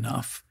thinking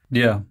enough.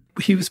 Yeah.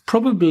 He was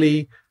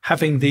probably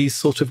having these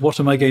sort of, what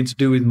am I going to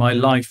do with my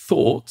life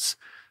thoughts?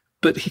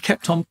 But he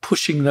kept on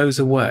pushing those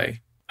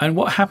away. And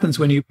what happens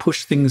when you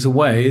push things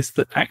away is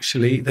that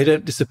actually they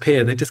don't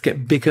disappear. They just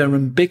get bigger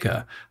and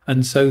bigger.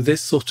 And so this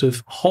sort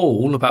of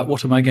hole about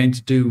what am I going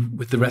to do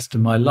with the rest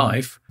of my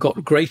life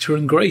got greater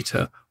and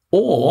greater.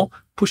 Or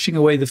pushing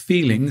away the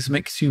feelings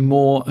makes you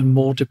more and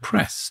more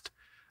depressed.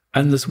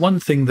 And there's one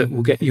thing that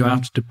will get you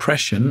out of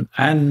depression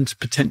and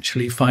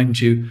potentially find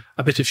you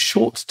a bit of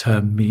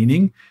short-term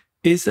meaning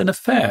is an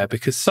affair,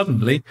 because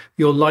suddenly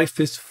your life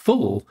is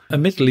full,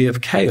 admittedly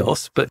of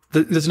chaos, but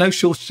there's no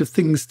shortage of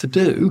things to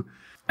do.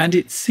 And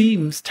it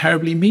seems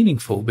terribly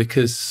meaningful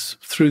because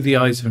through the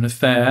eyes of an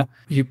affair,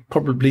 you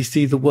probably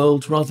see the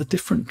world rather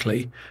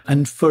differently.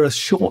 And for a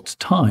short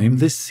time,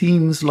 this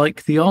seems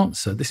like the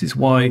answer. This is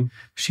why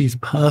she's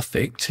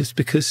perfect, is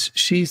because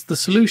she's the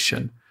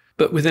solution.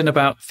 But within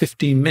about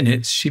 15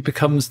 minutes, she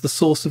becomes the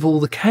source of all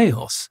the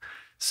chaos.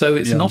 So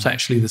it's not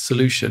actually the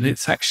solution.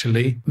 It's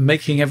actually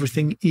making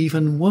everything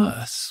even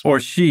worse. Or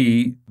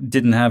she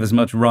didn't have as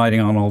much riding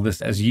on all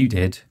this as you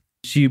did.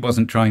 She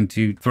wasn't trying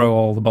to throw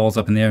all the balls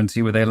up in the air and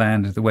see where they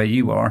land the way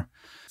you are.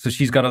 So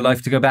she's got a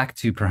life to go back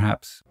to,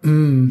 perhaps.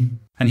 And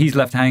he's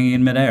left hanging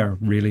in midair,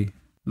 really,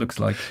 looks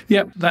like.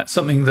 Yeah, that's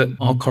something that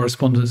our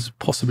correspondent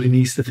possibly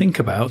needs to think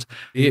about.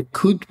 It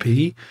could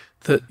be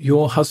that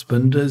your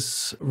husband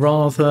has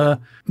rather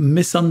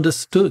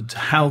misunderstood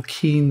how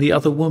keen the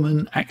other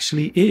woman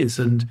actually is.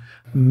 And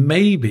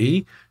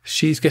maybe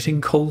she's getting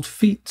cold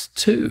feet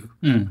too.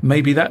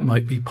 Maybe that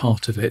might be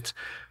part of it.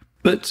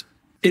 But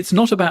it's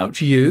not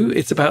about you.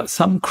 It's about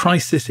some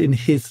crisis in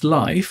his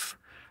life.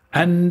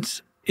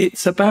 And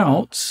it's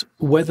about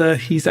whether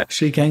he's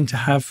actually going to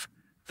have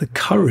the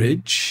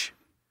courage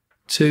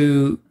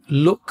to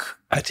look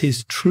at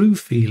his true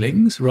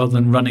feelings rather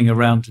than running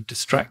around and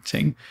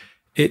distracting.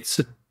 It's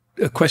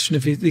a question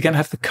of, is he going to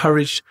have the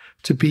courage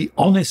to be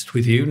honest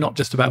with you, not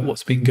just about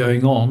what's been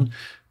going on,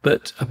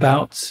 but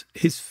about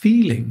his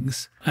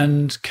feelings?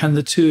 And can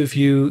the two of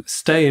you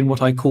stay in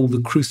what I call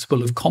the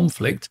crucible of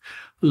conflict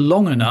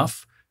long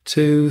enough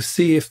to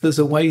see if there's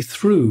a way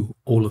through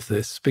all of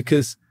this?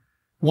 Because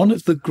one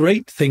of the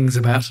great things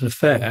about an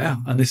affair,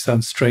 and this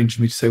sounds strange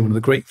for me to say one of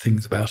the great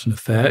things about an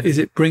affair, is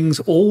it brings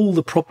all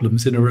the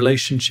problems in a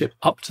relationship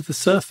up to the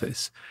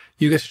surface.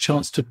 You get a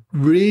chance to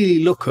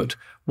really look at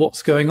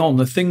what's going on,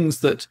 the things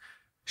that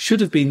should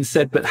have been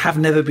said but have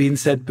never been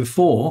said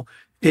before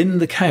in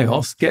the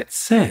chaos get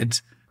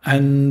said.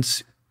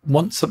 And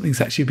once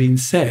something's actually been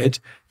said,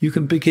 you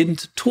can begin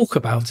to talk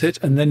about it,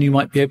 and then you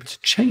might be able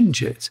to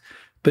change it.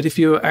 But if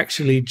you're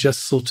actually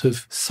just sort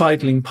of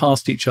sidling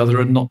past each other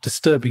and not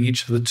disturbing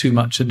each other too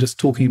much and just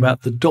talking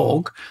about the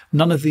dog,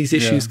 none of these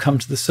issues come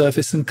to the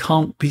surface and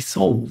can't be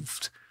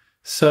solved.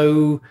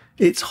 So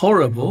it's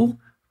horrible,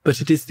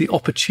 but it is the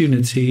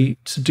opportunity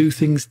to do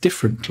things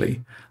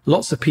differently.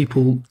 Lots of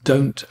people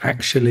don't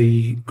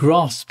actually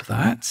grasp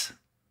that,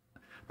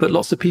 but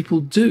lots of people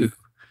do.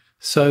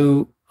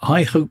 So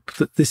I hope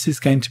that this is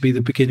going to be the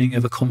beginning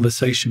of a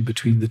conversation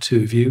between the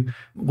two of you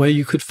where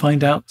you could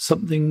find out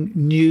something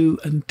new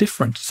and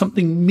different,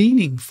 something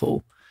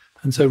meaningful.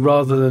 And so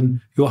rather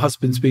than your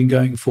husband's been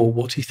going for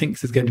what he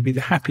thinks is going to be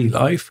the happy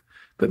life,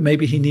 but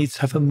maybe he needs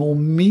to have a more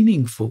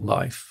meaningful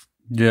life.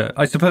 Yeah.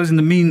 I suppose in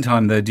the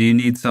meantime, though, do you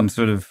need some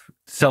sort of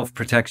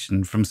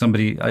self-protection from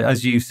somebody,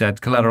 as you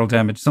said, collateral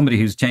damage, somebody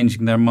who's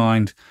changing their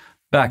mind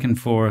back and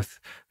forth,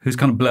 who's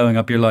kind of blowing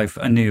up your life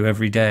anew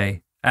every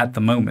day at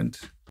the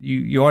moment?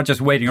 You are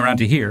just waiting around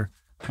to hear,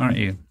 aren't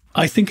you?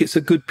 I think it's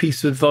a good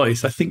piece of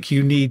advice. I think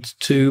you need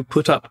to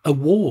put up a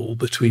wall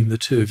between the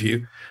two of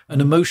you, an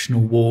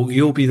emotional wall.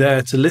 You'll be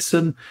there to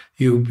listen.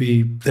 You'll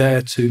be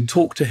there to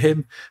talk to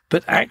him.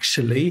 But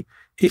actually,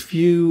 if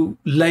you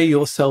lay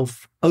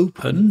yourself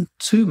open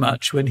too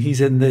much when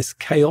he's in this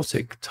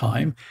chaotic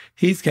time,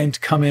 he's going to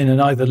come in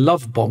and either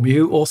love bomb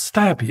you or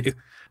stab you.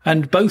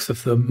 And both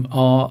of them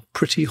are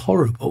pretty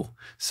horrible.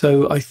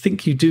 So I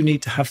think you do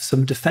need to have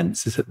some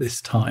defenses at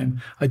this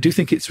time. I do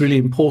think it's really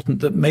important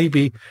that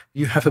maybe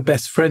you have a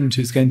best friend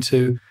who's going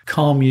to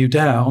calm you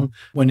down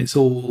when it's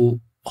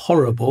all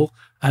horrible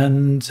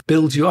and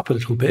build you up a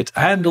little bit,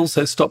 and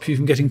also stop you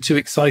from getting too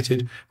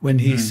excited when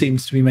he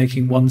seems to be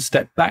making one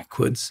step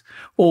backwards,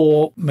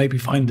 or maybe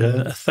find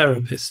a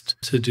therapist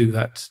to do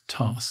that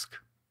task.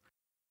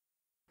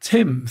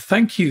 Tim,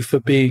 thank you for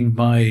being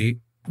my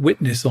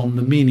witness on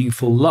the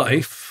meaningful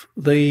life.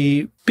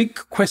 The big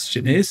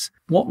question is,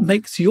 what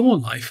makes your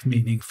life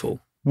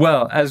meaningful?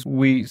 Well, as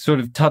we sort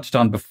of touched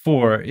on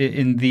before,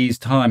 in these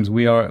times,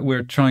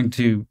 we're trying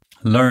to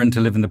learn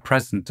to live in the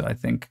present, I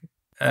think.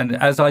 And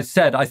as I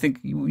said, I think,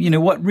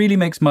 what really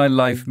makes my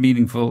life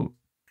meaningful,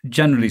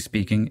 generally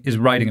speaking, is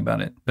writing about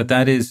it. But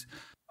that is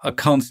a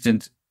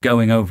constant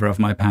going over of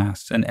my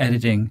past, and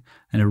editing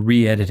and a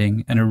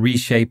re-editing and a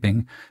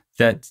reshaping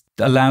that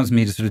allows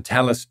me to sort of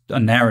tell a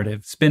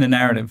narrative, spin a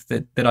narrative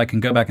that I can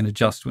go back and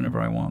adjust whenever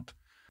I want.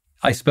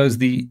 I suppose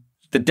the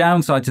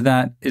downside to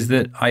that is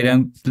that I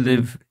don't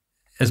live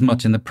as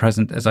much in the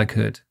present as I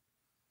could.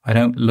 I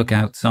don't look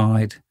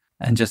outside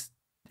and just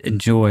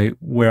enjoy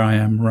where I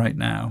am right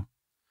now.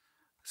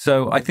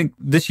 So I think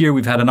this year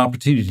we've had an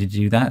opportunity to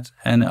do that,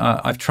 and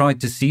I've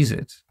tried to seize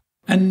it.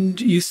 And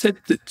you said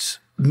that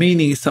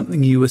meaning is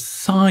something you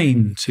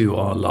assign to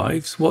our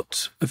lives.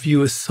 What have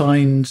you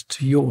assigned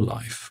to your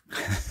life?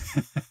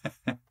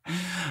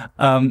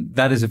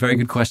 That is a very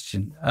good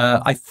question.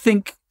 I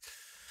think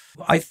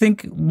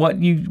what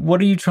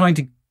are you trying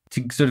to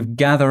sort of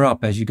gather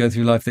up as you go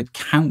through life that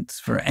counts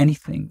for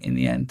anything in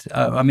the end?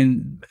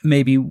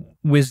 Maybe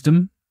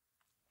wisdom.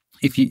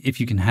 If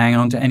you can hang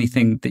on to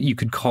anything that you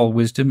could call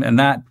wisdom, and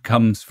that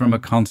comes from a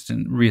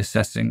constant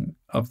reassessing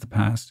of the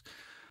past.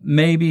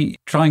 Maybe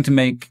trying to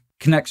make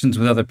connections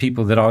with other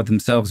people that are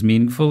themselves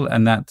meaningful,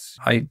 and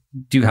I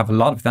do have a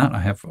lot of that. I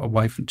have a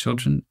wife and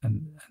children,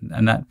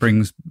 and that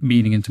brings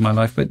meaning into my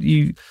life. But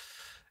you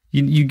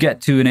get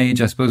to an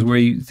age, I suppose, where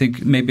you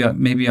think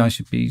maybe I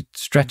should be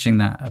stretching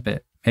that a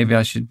bit. Maybe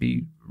I should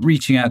be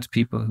reaching out to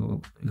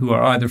people who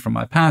are either from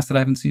my past that I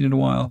haven't seen in a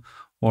while,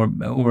 or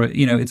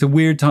it's a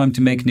weird time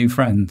to make new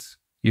friends.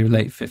 Your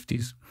late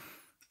 50s,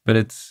 but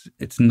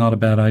it's not a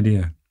bad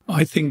idea.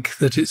 I think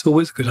that it's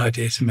always a good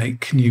idea to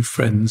make new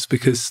friends,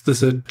 because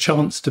there's a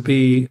chance to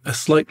be a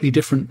slightly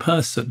different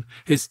person.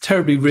 It's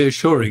terribly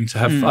reassuring to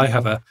have. I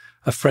have a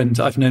friend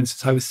I've known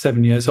since I was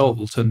 7 years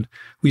old, and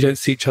we don't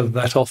see each other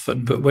that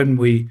often. But when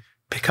we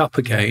pick up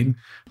again,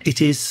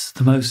 it is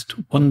the most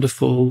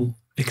wonderful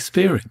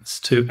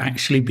experience to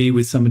actually be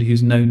with somebody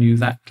who's known you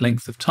that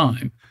length of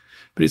time.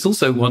 But it's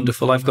also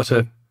wonderful. I've got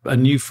a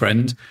new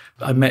friend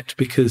I met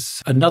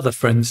because another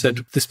friend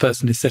said, this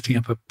person is setting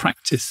up a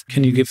practice.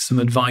 Can you give some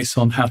advice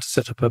on how to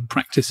set up a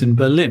practice in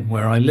Berlin,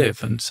 where I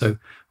live? And so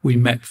we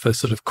met for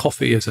sort of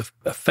coffee as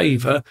a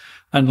favour.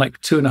 And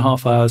like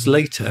 2.5 hours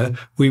later,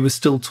 we were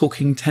still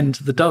talking 10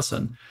 to the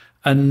dozen.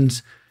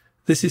 And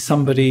this is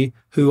somebody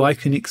who I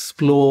can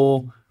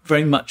explore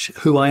very much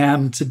who I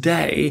am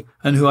today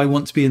and who I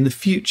want to be in the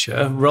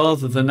future,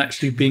 rather than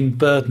actually being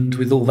burdened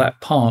with all that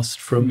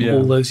past from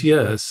all those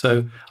years.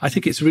 So I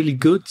think it's really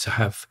good to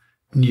have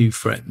new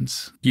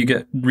friends. You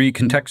get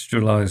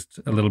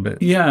recontextualized a little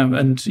bit. Yeah,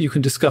 and you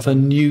can discover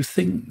new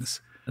things.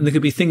 And there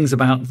could be things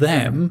about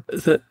them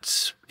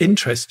that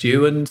interest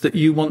you and that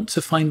you want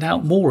to find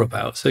out more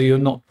about. So you're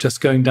not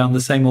just going down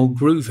the same old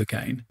groove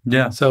again.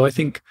 Yeah. So I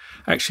think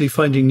actually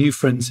finding new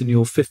friends in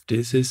your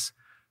 50s is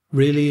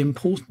really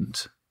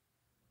important.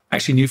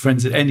 Actually, new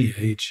friends at any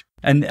age.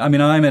 And I mean,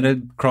 I'm at a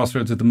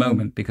crossroads at the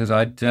moment because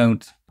I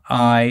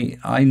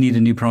need a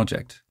new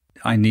project.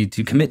 I need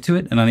to commit to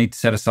it and I need to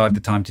set aside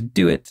the time to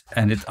do it.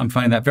 And I'm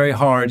finding that very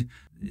hard.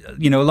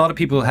 You know, a lot of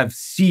people have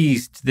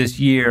seized this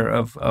year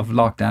of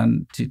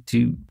lockdown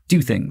to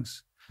do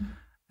things.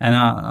 And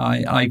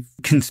I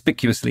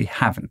conspicuously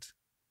haven't.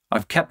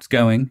 I've kept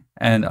going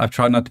and I've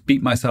tried not to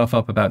beat myself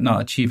up about not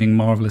achieving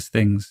marvelous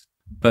things.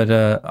 But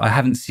I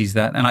haven't seized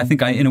that. And I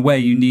think in a way,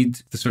 you need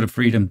the sort of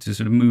freedom to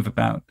sort of move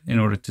about in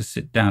order to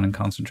sit down and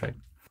concentrate.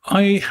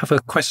 I have a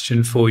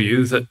question for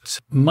you that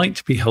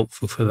might be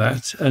helpful for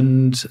that.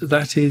 And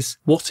that is,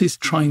 what is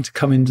trying to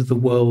come into the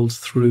world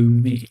through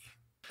me?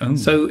 Oh.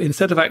 So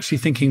instead of actually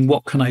thinking,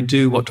 what can I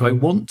do? What do I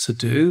want to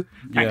do?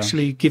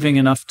 Actually giving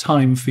enough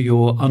time for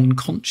your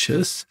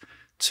unconscious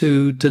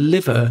to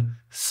deliver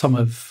some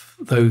of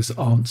those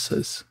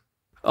answers.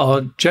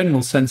 Our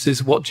general sense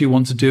is, what do you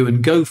want to do,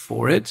 and go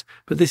for it.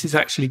 But this is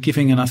actually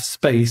giving enough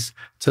space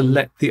to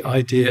let the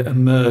idea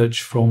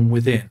emerge from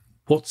within.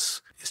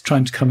 What's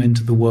trying to come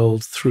into the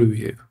world through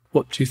you?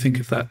 What do you think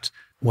of that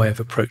way of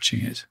approaching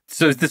it?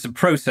 So is this a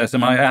process?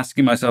 Am I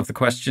asking myself the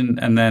question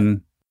and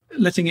then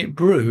letting it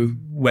brew?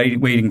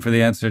 Waiting for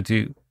the answer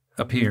to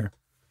appear.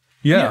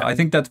 Yeah, I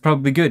think that's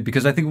probably good,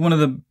 because I think one of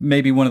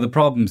the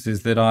problems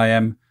is that I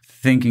am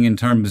thinking in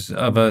terms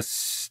of a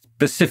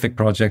specific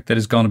project that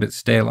has gone a bit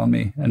stale on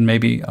me, and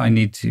maybe I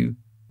need to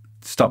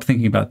stop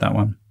thinking about that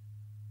one,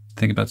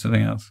 think about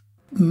something else.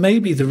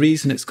 Maybe the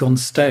reason it's gone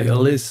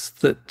stale is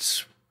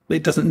that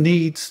it doesn't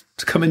need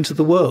to come into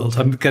the world.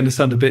 I'm going to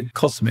sound a bit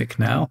cosmic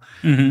now,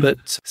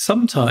 but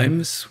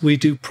sometimes we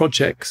do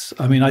projects.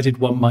 I mean, I did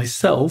one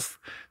myself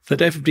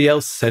that everybody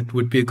else said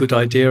would be a good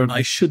idea and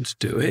I should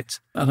do it.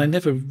 And I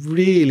never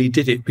really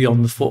did it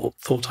beyond the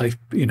thought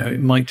it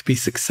might be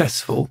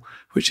successful,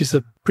 which is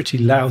a pretty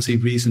lousy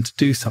reason to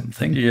do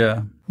something.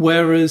 Yeah.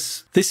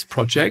 Whereas this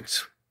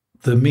project,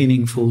 The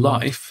Meaningful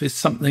Life, is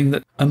something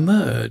that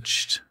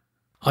emerged.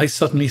 I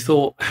suddenly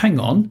thought, hang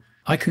on,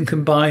 I can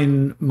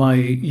combine my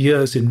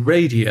years in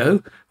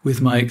radio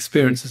with my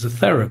experience as a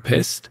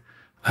therapist,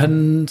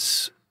 and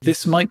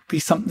this might be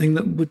something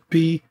that would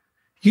be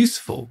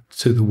useful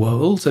to the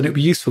world, and it would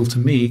be useful to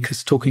me,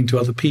 because talking to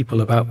other people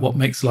about what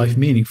makes life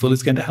meaningful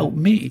is going to help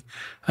me.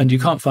 And you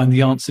can't find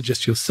the answer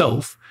just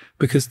yourself,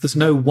 because there's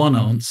no one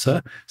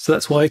answer. So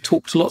that's why I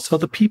talk to lots of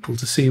other people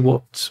to see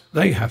what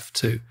they have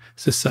to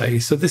say.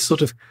 So this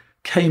sort of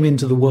came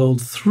into the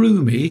world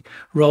through me,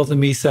 rather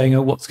than me saying,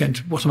 oh, what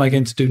am I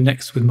going to do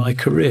next with my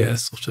career,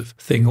 sort of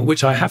thing,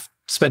 which I have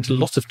spent a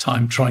lot of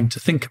time trying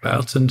to think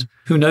about. And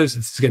who knows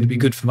if this is going to be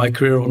good for my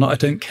career or not, I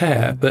don't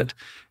care. But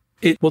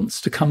it wants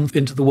to come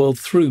into the world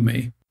through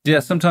me. Yeah,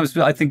 sometimes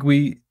I think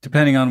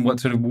depending on what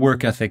sort of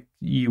work ethic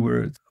you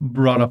were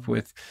brought up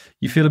with,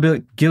 you feel a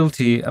bit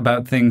guilty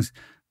about things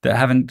that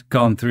haven't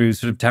gone through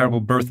sort of terrible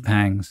birth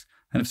pangs.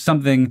 And if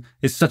something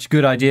is such a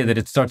good idea that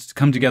it starts to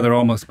come together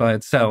almost by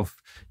itself,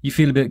 you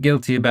feel a bit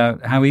guilty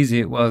about how easy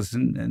it was.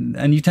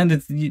 And you tend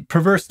to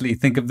perversely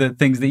think of the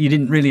things that you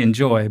didn't really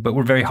enjoy, but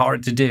were very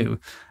hard to do,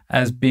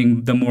 as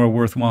being the more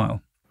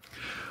worthwhile.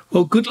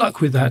 Well, good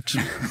luck with that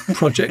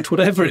project,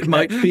 whatever it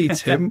might be,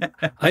 Tim.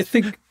 I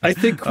think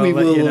we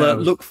will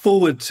look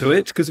forward to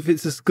it, because if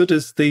it's as good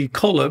as the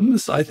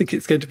columns, I think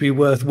it's going to be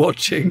worth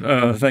watching.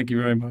 Oh, thank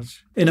you very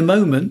much. In a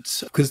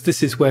moment, because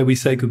this is where we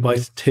say goodbye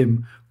to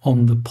Tim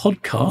on the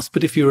podcast,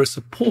 but if you're a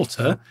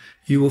supporter,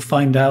 you will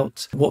find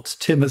out what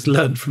Tim has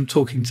learned from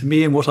talking to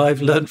me and what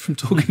I've learned from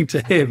talking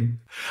to him.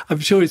 I'm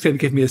sure he's going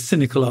to give me a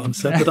cynical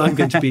answer, but I'm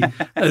going to be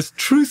as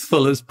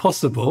truthful as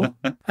possible.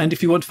 And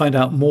if you want to find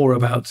out more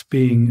about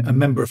being a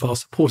member of our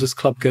supporters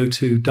club, go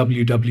to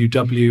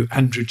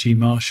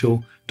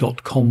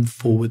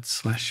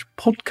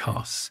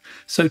www.andrewgmarshall.com/podcasts.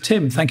 So,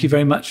 Tim, thank you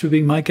very much for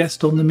being my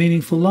guest on The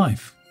Meaningful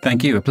Life.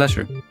 Thank you. A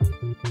pleasure.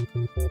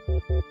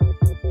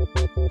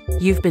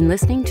 You've been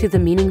listening to The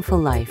Meaningful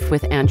Life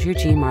with Andrew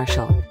G.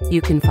 Marshall.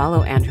 You can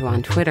follow Andrew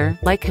on Twitter,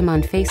 like him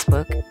on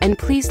Facebook, and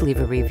please leave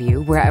a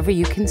review wherever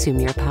you consume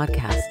your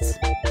podcasts.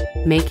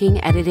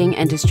 Making, editing,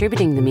 and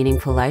distributing The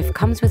Meaningful Life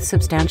comes with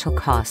substantial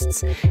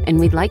costs, and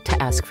we'd like to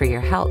ask for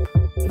your help.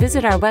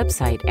 Visit our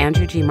website,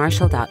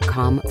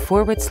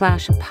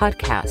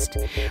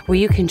 andrewgmarshall.com/podcast, where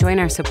you can join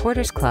our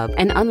supporters club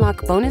and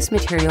unlock bonus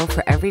material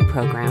for every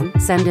program,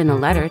 send in a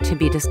letter to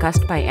be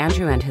discussed by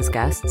Andrew and his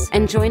guests,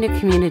 and join a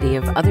community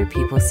of other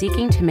people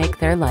seeking to make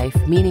their life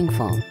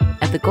meaningful.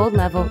 At the gold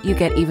level, you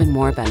get even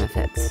more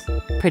benefits.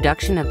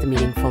 Production of The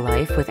Meaningful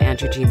Life with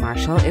Andrew G.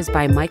 Marshall is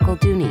by Michael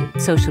Dooney.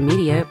 Social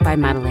media by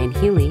Madeleine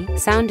Healy.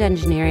 Sound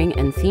engineering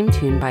and theme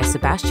tune by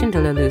Sebastian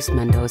de la Luz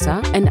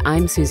Mendoza. And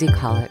I'm Susie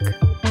Colick.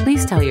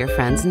 Please tell your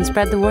friends and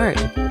spread the word.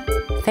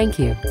 Thank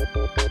you.